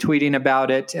going to be tweeting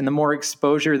about it. And the more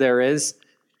exposure there is,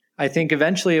 I think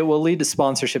eventually it will lead to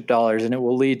sponsorship dollars and it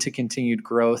will lead to continued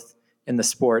growth in the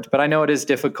sport. But I know it is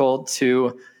difficult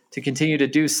to continue to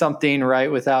do something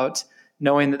right without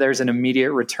knowing that there's an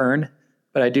immediate return.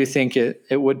 But I do think it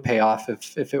would pay off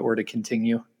if it were to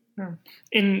continue.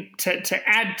 And to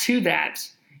add to that,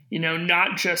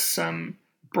 not just some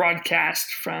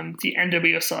broadcast from the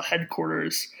NWSL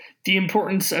headquarters, the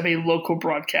importance of a local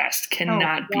broadcast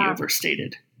cannot be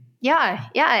overstated. Yeah.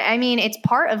 I mean, it's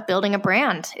part of building a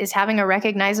brand is having a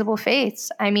recognizable face.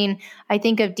 I mean, I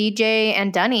think of DJ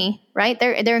and Dunny, right?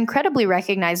 They're incredibly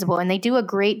recognizable and they do a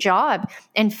great job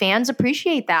and fans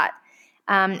appreciate that.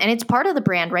 And it's part of the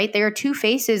brand, right? There are two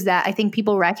faces that I think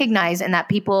people recognize and that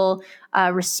people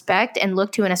respect and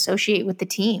look to and associate with the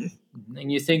team.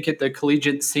 And you think at the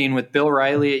collegiate scene with Bill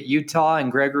Riley at Utah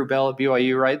and Greg Wrubell at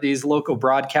BYU, right? These local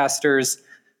broadcasters,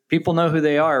 people know who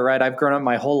they are, right? I've grown up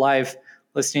my whole life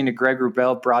listening to Greg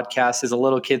Wrubell broadcast as a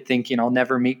little kid thinking I'll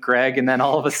never meet Greg. And then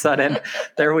all of a sudden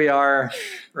there we are,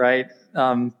 right?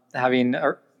 Having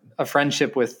a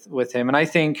friendship with him. And I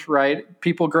think, right,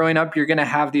 people growing up, you're going to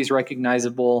have these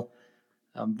recognizable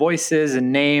voices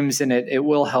and names, and it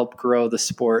will help grow the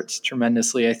sport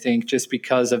tremendously, I think, just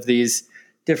because of these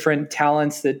different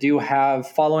talents that do have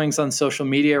followings on social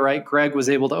media, right? Greg was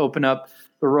able to open up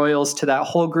the Royals to that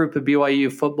whole group of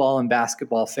BYU football and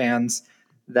basketball fans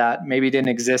that maybe didn't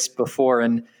exist before.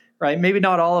 And right, maybe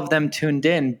not all of them tuned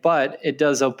in, but it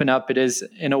does open up. It is,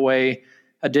 in a way,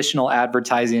 additional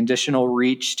advertising, additional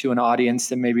reach to an audience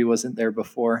that maybe wasn't there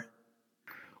before.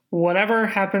 Whatever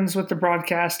happens with the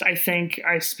broadcast, I think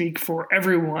I speak for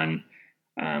everyone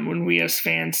when we as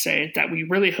fans say that we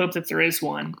really hope that there is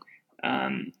one.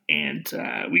 And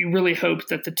we really hope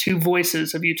that the two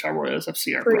voices of Utah Royals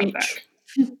FC are brought back.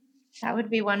 That would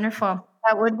be wonderful.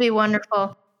 That would be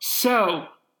wonderful. So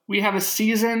we have a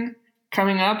season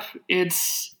coming up.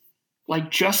 It's like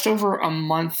just over a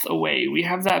month away. We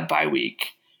have that bye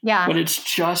week. Yeah. But it's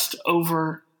just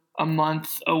over a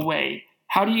month away.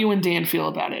 How do you and Dan feel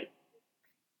about it?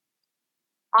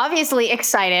 Obviously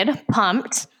excited,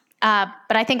 pumped. But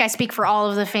I think I speak for all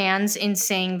of the fans in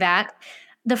saying that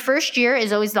the first year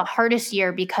is always the hardest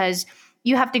year because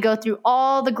you have to go through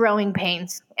all the growing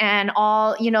pains and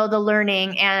all, the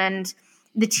learning and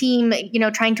the team,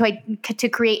 trying to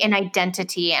create an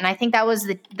identity. And I think that was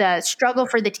the struggle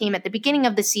for the team at the beginning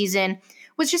of the season,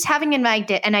 was just having an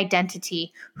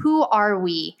identity. Who are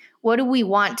we? What do we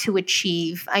want to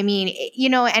achieve? I mean,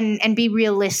 and be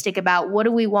realistic about what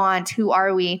do we want? Who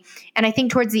are we? And I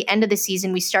think towards the end of the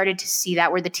season, we started to see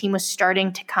that, where the team was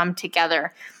starting to come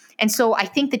together. And so I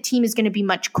think the team is going to be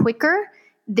much quicker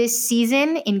this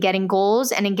season in getting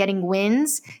goals and in getting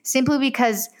wins, simply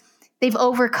because they've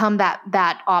overcome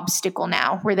that obstacle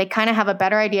now, where they kind of have a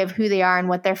better idea of who they are and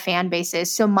what their fan base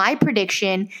is. So my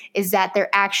prediction is that they're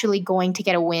actually going to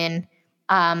get a win.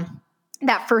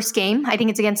 That first game, I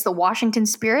think it's against the Washington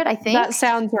Spirit, I think. That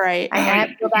sounds right. I have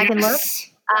to go back and look.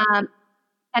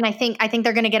 And I think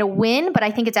they're going to get a win, but I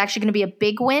think it's actually going to be a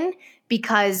big win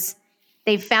because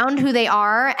they've found who they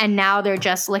are, and now they're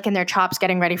just licking their chops,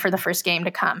 getting ready for the first game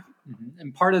to come.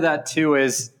 And part of that too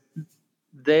is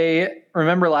they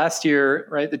remember last year,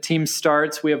 right? The team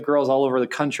starts, we have girls all over the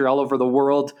country, all over the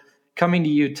world coming to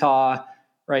Utah,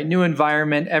 right? New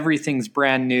environment, everything's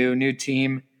brand new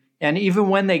team. And even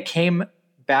when they came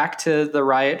back to the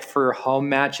Riot for home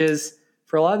matches,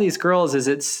 for a lot of these girls, is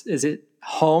it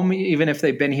home, even if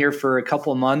they've been here for a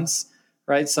couple of months,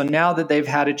 right? So now that they've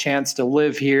had a chance to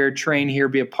live here, train here,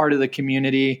 be a part of the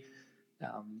community,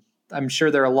 I'm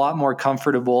sure they're a lot more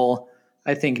comfortable.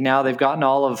 I think now they've gotten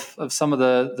all of some of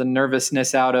the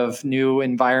nervousness out of new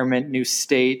environment, new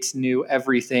state, new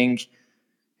everything.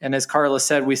 And as Carla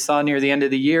said, we saw near the end of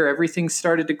the year, everything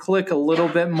started to click a little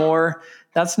bit more.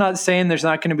 That's not saying there's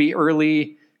not going to be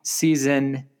early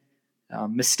season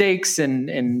mistakes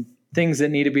and things that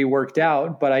need to be worked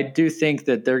out, but I do think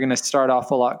that they're going to start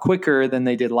off a lot quicker than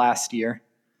they did last year.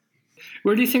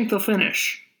 Where do you think they'll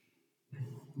finish?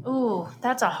 Ooh,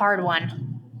 that's a hard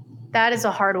one. That is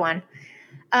a hard one.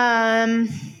 I'll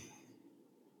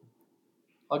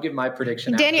give my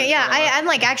prediction. Daniel, I'm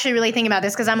like actually really thinking about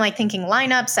this because I'm like thinking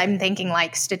lineups. I'm thinking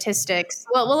like statistics.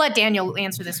 Well, we'll let Daniel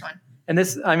answer this one. And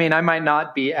this, I mean, I might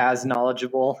not be as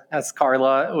knowledgeable as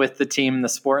Carla with the team, the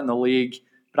sport, and the league,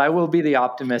 but I will be the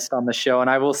optimist on the show. And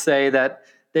I will say that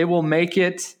they will make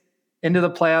it into the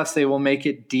playoffs. They will make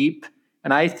it deep.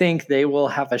 And I think they will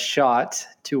have a shot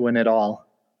to win it all.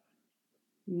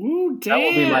 Ooh, damn. That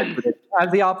will be my prediction.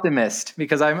 I'm the optimist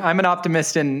because I'm an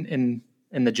optimist in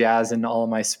the Jazz and all of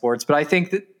my sports, but I think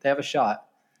that they have a shot.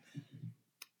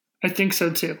 I think so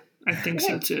too.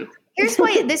 Here's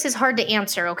why this is hard to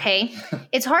answer, okay?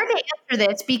 It's hard to answer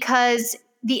this because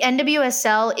the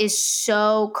NWSL is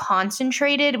so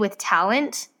concentrated with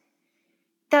talent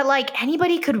that like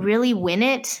anybody could really win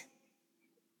it.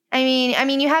 I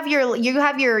mean, you have your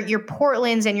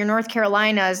Portlands and your North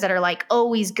Carolinas that are like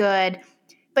always good,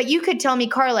 but you could tell me,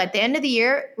 Carla, at the end of the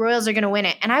year, Royals are going to win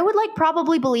it, and I would like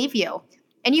probably believe you.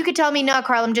 And you could tell me, no,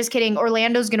 Carla, I'm just kidding,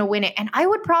 Orlando's going to win it, and I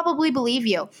would probably believe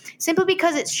you, simply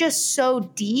because it's just so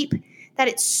deep that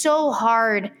it's so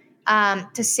hard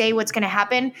to say what's going to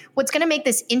happen. What's going to make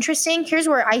this interesting, here's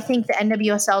where I think the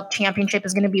NWSL championship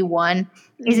is going to be won,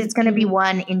 is it's going to be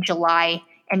won in July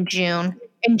and June.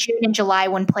 In June and July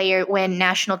when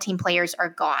national team players are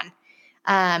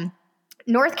gone.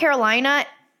 North Carolina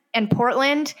and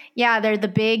Portland, yeah, they're the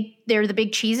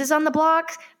big cheeses on the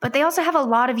block, but they also have a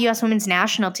lot of U.S. women's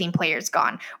national team players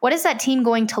gone. What is that team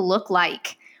going to look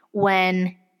like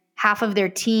when half of their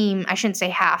team, I shouldn't say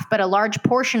half, but a large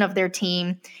portion of their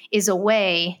team is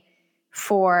away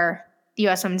for the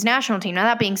U.S. women's national team? Now,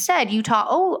 that being said, Utah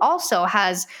also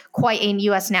has quite a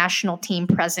U.S. national team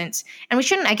presence. And we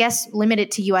shouldn't, I guess, limit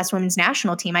it to U.S. women's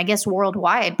national team. I guess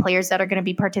worldwide, players that are going to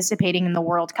be participating in the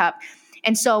World Cup.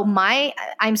 And so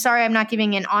I'm sorry I'm not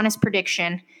giving an honest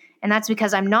prediction, and that's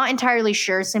because I'm not entirely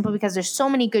sure, simply because there's so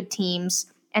many good teams,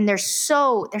 and they're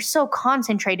so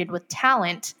concentrated with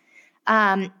talent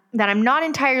that I'm not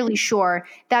entirely sure.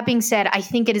 That being said, I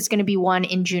think it is going to be won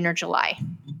in June or July.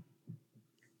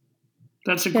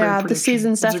 That's a great prediction. The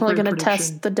season's definitely going to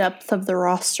test the depth of the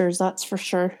rosters, that's for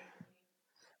sure.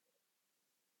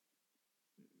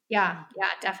 Yeah,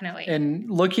 definitely.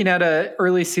 And looking at an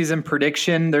early season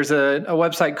prediction, there's a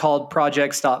website called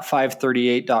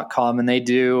projects.538.com, and they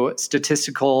do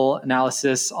statistical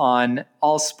analysis on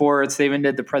all sports. They even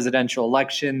did the presidential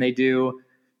election. They do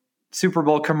Super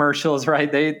Bowl commercials,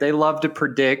 right? They love to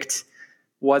predict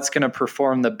what's going to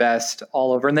perform the best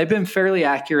all over. And they've been fairly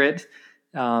accurate.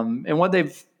 And what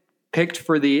they've picked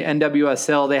for the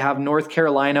NWSL, they have North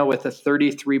Carolina with a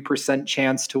 33%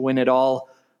 chance to win it all,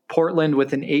 Portland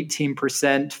with an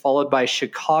 18%, followed by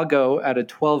Chicago at a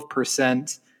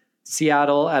 12%,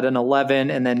 Seattle at an 11%,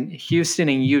 and then Houston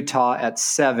and Utah at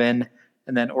 7%.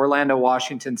 and then Orlando,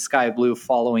 Washington, Sky Blue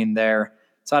following there.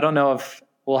 So I don't know if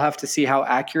we'll have to see how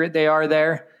accurate they are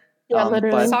there. Yeah,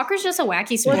 literally. Soccer's just a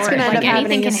wacky sport. What's going to end up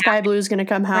happening is Sky happen. Blue is going to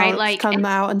come out, Right, come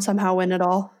out and somehow win it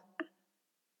all.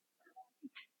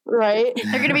 Right?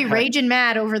 They're going to be raging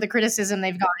mad over the criticism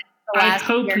they've gotten. I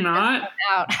hope not.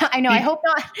 I know. I hope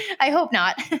not. I hope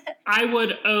not. I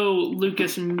would owe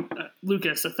Lucas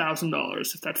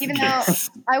 $1,000 if that's the Even case.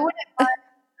 though I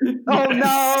wouldn't. Oh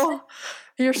no,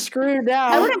 you're screwed now.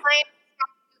 I wouldn't mind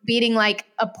beating like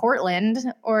a Portland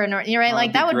or an. You're right.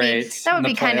 Like that would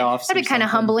be kind of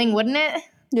humbling, wouldn't it?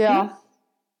 Yeah.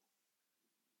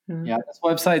 Yeah, this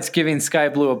website's giving Sky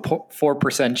Blue a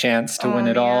 4% chance to win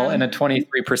it all and a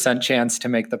 23% chance to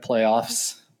make the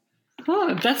playoffs.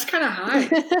 Oh, that's kind of high,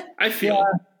 I feel.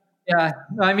 Yeah.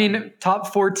 I mean,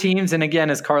 top 4 teams. And again,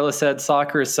 as Carla said,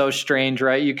 soccer is so strange,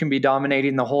 right? You can be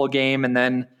dominating the whole game and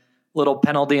then little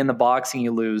penalty in the box and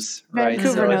you lose, right?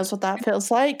 Vancouver knows what that feels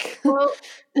like. Well,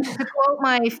 to quote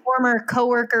my former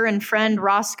coworker and friend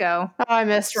Roscoe, I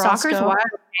missed Roscoe. Soccer's wild,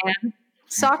 man.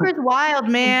 Soccer's wild,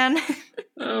 man.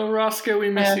 Oh, Roscoe, we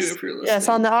miss you if you're listening. Yes,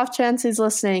 on the off chance he's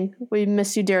listening, we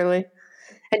miss you dearly.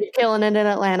 And you're killing it in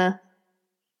Atlanta.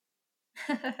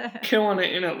 Killing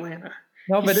it in Atlanta.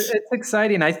 No, but it's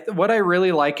exciting. What I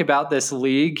really like about this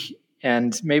league,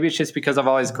 and maybe it's just because I've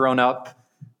always grown up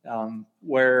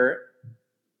where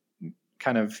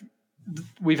kind of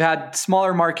we've had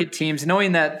smaller market teams,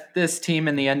 knowing that this team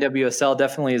in the NWSL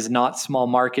definitely is not small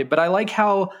market, but I like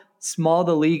how small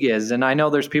the league is. And I know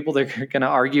there's people that are going to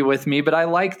argue with me, but I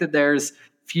like that there's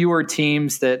fewer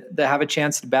teams that have a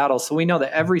chance to battle. So we know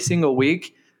that every single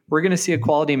week we're going to see a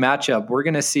quality matchup. We're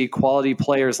going to see quality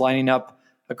players lining up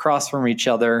across from each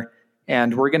other.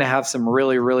 And we're going to have some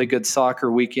really, really good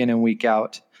soccer week in and week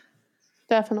out.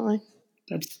 Definitely.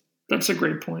 That's a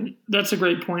great point. That's a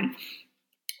great point.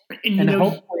 And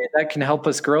hopefully that can help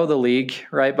us grow the league,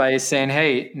 right? By saying,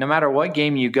 hey, no matter what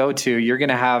game you go to, you're going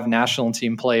to have national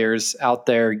team players out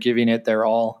there giving it their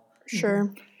all.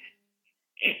 Sure.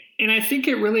 And I think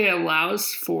it really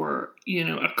allows for,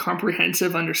 a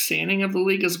comprehensive understanding of the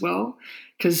league as well.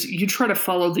 Because you try to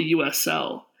follow the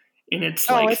USL, and it's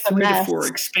like 3 to 4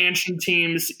 expansion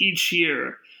teams each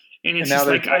year. And it's just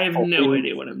like, I have no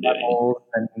idea what I'm doing.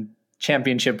 And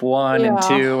Championship 1 and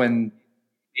 2 and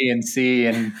B and C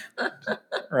and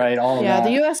right, all of that.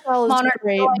 Yeah, the USL is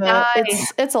great, but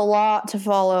it's a lot to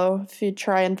follow if you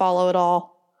try and follow it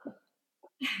all.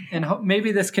 And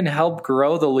maybe this can help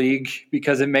grow the league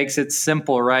because it makes it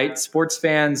simple, right? Sports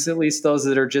fans, at least those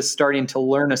that are just starting to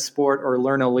learn a sport or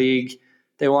learn a league,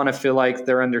 they want to feel like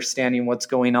they're understanding what's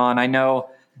going on. I know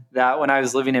that when I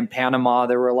was living in Panama,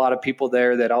 there were a lot of people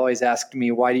there that always asked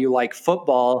me, why do you like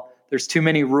football? There's too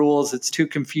many rules. It's too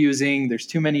confusing. There's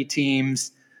too many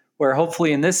teams. Where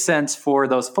hopefully in this sense for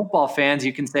those football fans,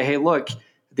 you can say, hey, look,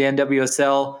 the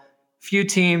NWSL, few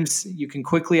teams, you can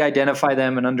quickly identify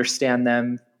them and understand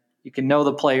them. You can know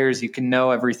the players. You can know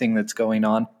everything that's going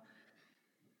on.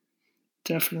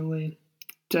 Definitely.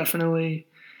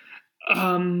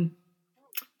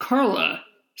 Carla,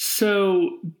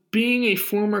 so being a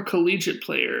former collegiate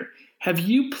player, have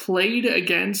you played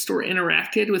against or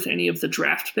interacted with any of the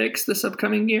draft picks this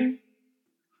upcoming year?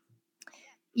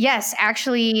 Yes,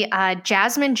 actually,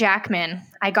 Jasmine Jackman,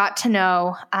 I got to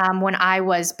know when I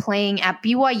was playing at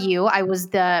BYU. I was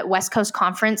the West Coast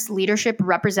Conference leadership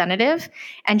representative,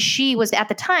 and she was at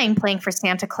the time playing for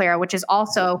Santa Clara, which is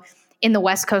also in the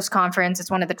West Coast Conference.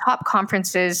 It's one of the top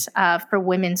conferences for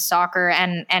women's soccer,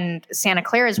 and Santa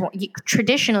Clara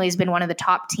traditionally has been one of the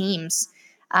top teams.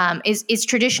 Is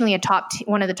traditionally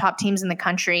one of the top teams in the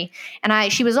country.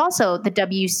 And she was also the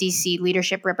WCC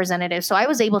leadership representative. So I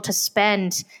was able to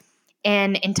spend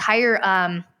an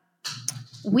entire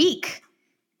week,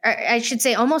 or I should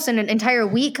say almost an entire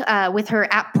week with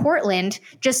her at Portland,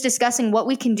 just discussing what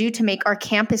we can do to make our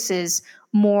campuses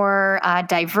more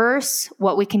diverse,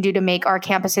 what we can do to make our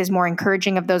campuses more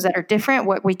encouraging of those that are different,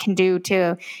 what we can do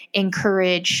to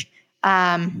encourage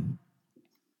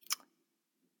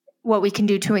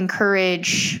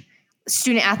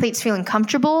student athletes feeling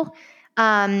comfortable.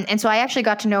 And so I actually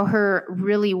got to know her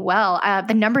really well.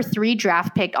 The number 3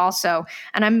 draft pick also,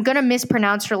 and I'm going to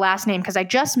mispronounce her last name because I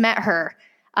just met her.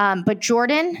 But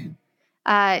Jordan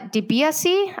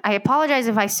DiBiase, I apologize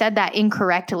if I said that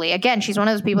incorrectly. Again, she's one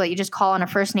of those people that you just call on a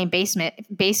first name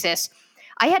basis.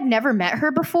 I had never met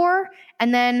her before.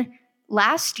 And then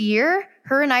last year,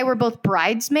 her and I were both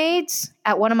bridesmaids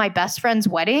at one of my best friend's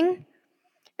wedding.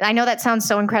 I know that sounds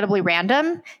so incredibly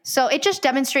random. So it just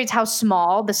demonstrates how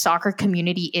small the soccer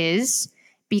community is,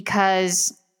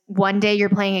 because one day you're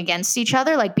playing against each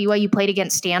other. Like BYU played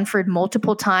against Stanford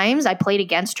multiple times. I played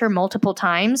against her multiple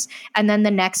times. And then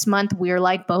the next month we're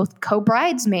like both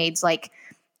co-bridesmaids, like,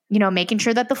 you know, making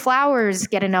sure that the flowers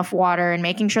get enough water and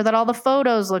making sure that all the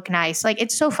photos look nice. Like,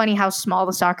 it's so funny how small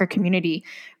the soccer community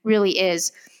really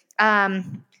is. But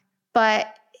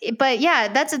yeah,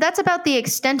 that's about the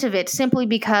extent of it, simply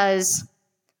because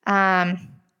I'm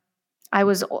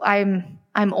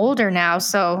older now,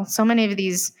 so many of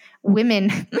these women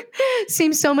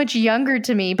seem so much younger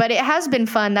to me. But it has been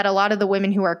fun that a lot of the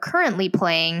women who are currently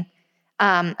playing,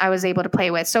 I was able to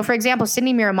play with. So, for example,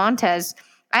 Sydney Miramontes,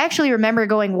 I actually remember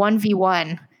going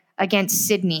 1v1 against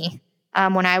Sydney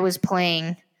when I was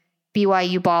playing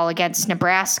BYU ball against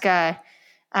Nebraska.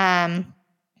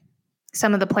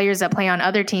 Some of the players that play on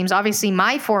other teams, obviously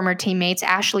my former teammates,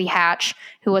 Ashley Hatch,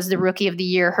 who was the Rookie of the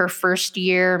Year her first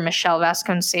year, Michelle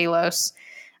Vasconcelos,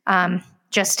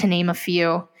 just to name a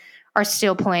few, are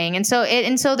still playing. And so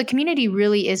the community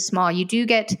really is small. You do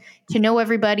get to know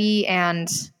everybody, and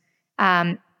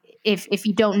if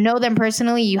you don't know them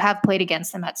personally, you have played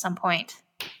against them at some point.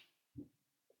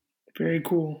 Very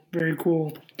cool. Very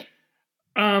cool.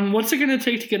 What's it going to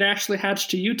take to get Ashley Hatch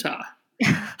to Utah?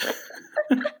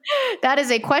 That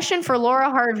is a question for Laura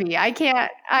Harvey.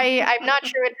 I'm not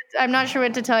sure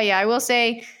what to tell you. I will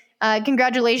say,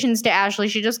 congratulations to Ashley.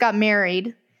 She just got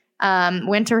married.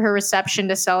 Went to her reception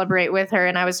to celebrate with her,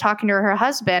 and I was talking to her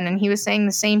husband, and he was saying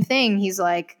the same thing. He's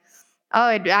like,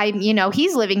 "Oh,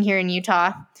 he's living here in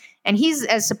Utah, and he's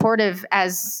as supportive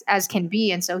as can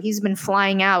be, and so he's been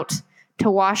flying out to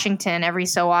Washington every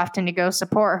so often to go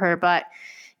support her." But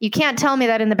you can't tell me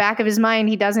that in the back of his mind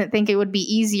he doesn't think it would be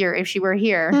easier if she were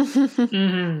here.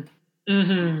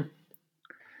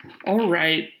 All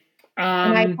right.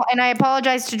 And I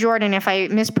apologize to Jordan if I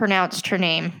mispronounced her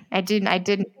name. I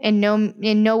didn't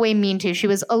in no way mean to. She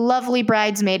was a lovely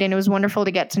bridesmaid, and it was wonderful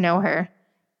to get to know her.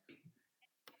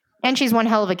 And she's one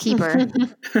hell of a keeper.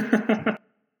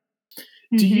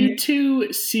 Do you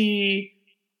two see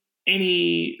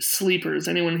any sleepers?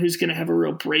 Anyone who's going to have a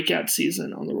real breakout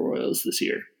season on the Royals this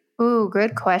year? Ooh,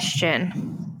 good question.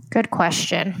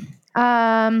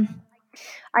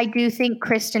 I do think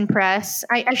Kristen Press,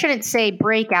 I shouldn't say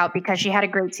breakout because she had a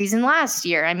great season last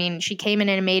year. I mean, she came in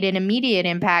and made an immediate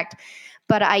impact,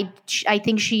 but I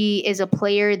think she is a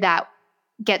player that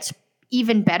gets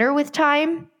even better with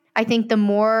time. I think the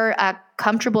more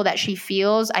comfortable that she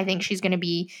feels, I think she's going to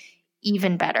be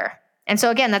even better. And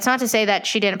so again, that's not to say that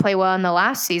she didn't play well in the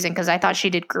last season, because I thought she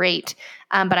did great.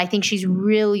 But I think she's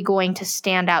really going to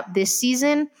stand out this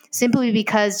season simply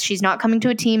because she's not coming to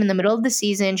a team in the middle of the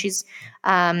season.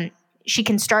 She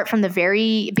can start from the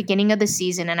very beginning of the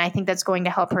season, and I think that's going to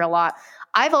help her a lot.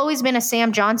 I've always been a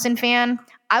Sam Johnson fan.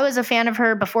 I was a fan of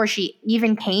her before she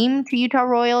even came to Utah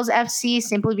Royals FC,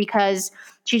 simply because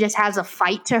she just has a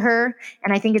fight to her.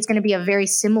 And I think it's going to be a very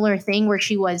similar thing where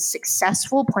she was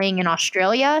successful playing in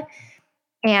Australia.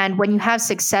 And when you have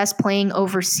success playing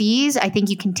overseas, I think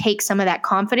you can take some of that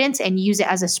confidence and use it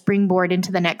as a springboard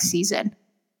into the next season.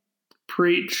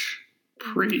 Preach.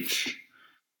 All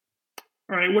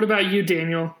right, what about you,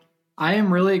 Daniel? I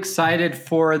am really excited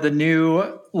for the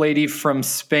new lady from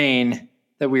Spain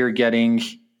that we are getting.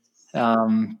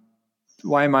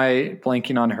 Why am I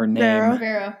blanking on her name?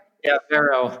 Vero. Yeah,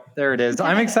 Vero. There it is.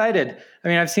 I'm excited. I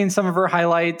mean, I've seen some of her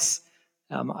highlights.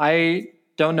 I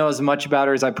don't know as much about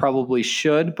her as I probably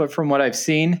should, but from what I've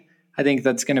seen, I think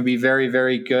that's going to be very,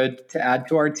 very good to add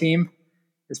to our team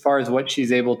as far as what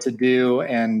she's able to do.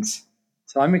 And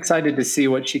so I'm excited to see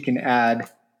what she can add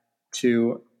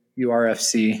to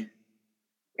URFC.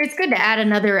 It's good to add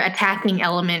another attacking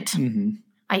element,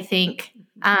 I think.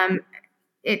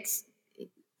 It's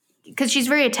because she's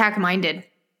very attack-minded.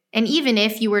 And even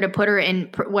if you were to put her in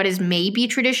what is maybe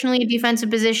traditionally a defensive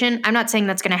position, I'm not saying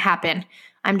that's going to happen.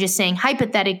 I'm just saying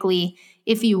hypothetically,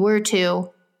 if you were to,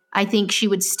 I think she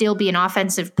would still be an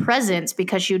offensive presence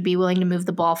because she would be willing to move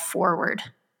the ball forward.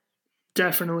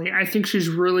 Definitely. I think she's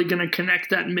really going to connect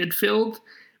that midfield,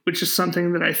 which is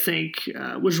something that I think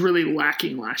was really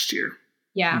lacking last year.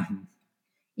 Yeah.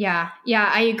 Yeah,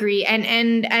 I agree.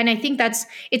 And I think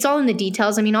it's all in the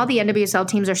details. I mean, all the NWSL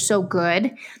teams are so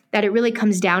good that it really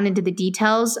comes down into the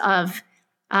details of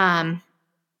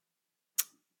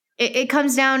it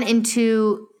comes down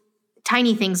into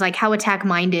tiny things like how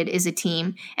attack-minded is a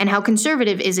team and how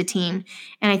conservative is a team.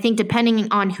 And I think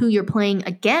depending on who you're playing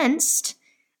against,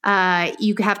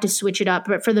 you have to switch it up.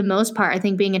 But for the most part, I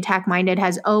think being attack-minded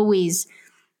has always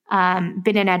been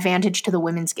an advantage to the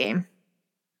women's game.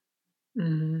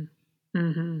 All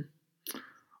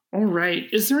right.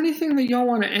 Is there anything that y'all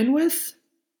want to end with?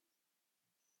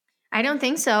 I don't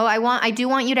think so. I do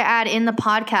want you to add in the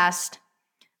podcast.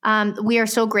 We are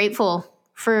so grateful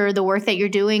for the work that you're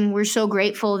doing. We're so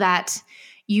grateful that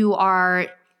you are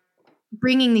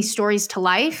bringing these stories to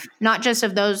life, not just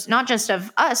of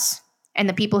us and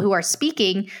the people who are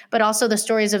speaking, but also the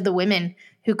stories of the women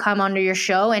who come onto your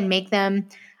show and make them,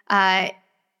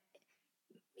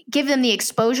 give them the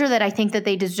exposure that I think that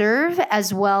they deserve,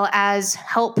 as well as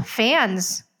help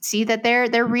fans see that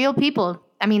they're real people.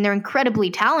 I mean, they're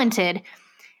incredibly talented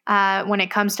when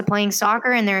it comes to playing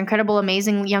soccer, and they're incredible,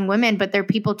 amazing young women, but they're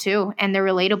people too, and they're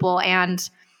relatable. And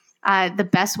the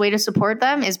best way to support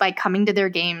them is by coming to their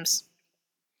games.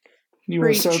 You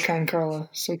are so kind, Carla.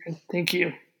 So kind. Thank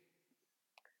you.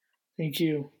 Thank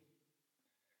you.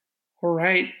 All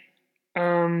right.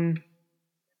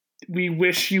 We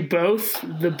wish you both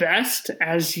the best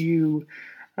as you,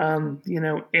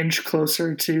 inch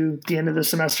closer to the end of the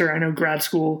semester. I know grad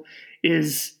school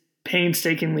is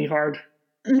painstakingly hard.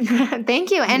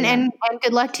 Thank you. And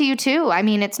good luck to you too. I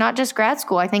mean, it's not just grad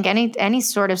school. I think any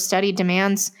sort of study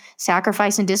demands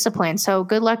sacrifice and discipline. So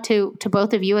good luck to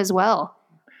both of you as well.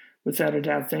 Without a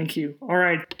doubt. Thank you. All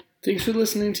right. Thanks for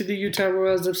listening to the Utah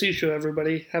Royals FC show,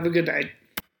 everybody. Have a good night.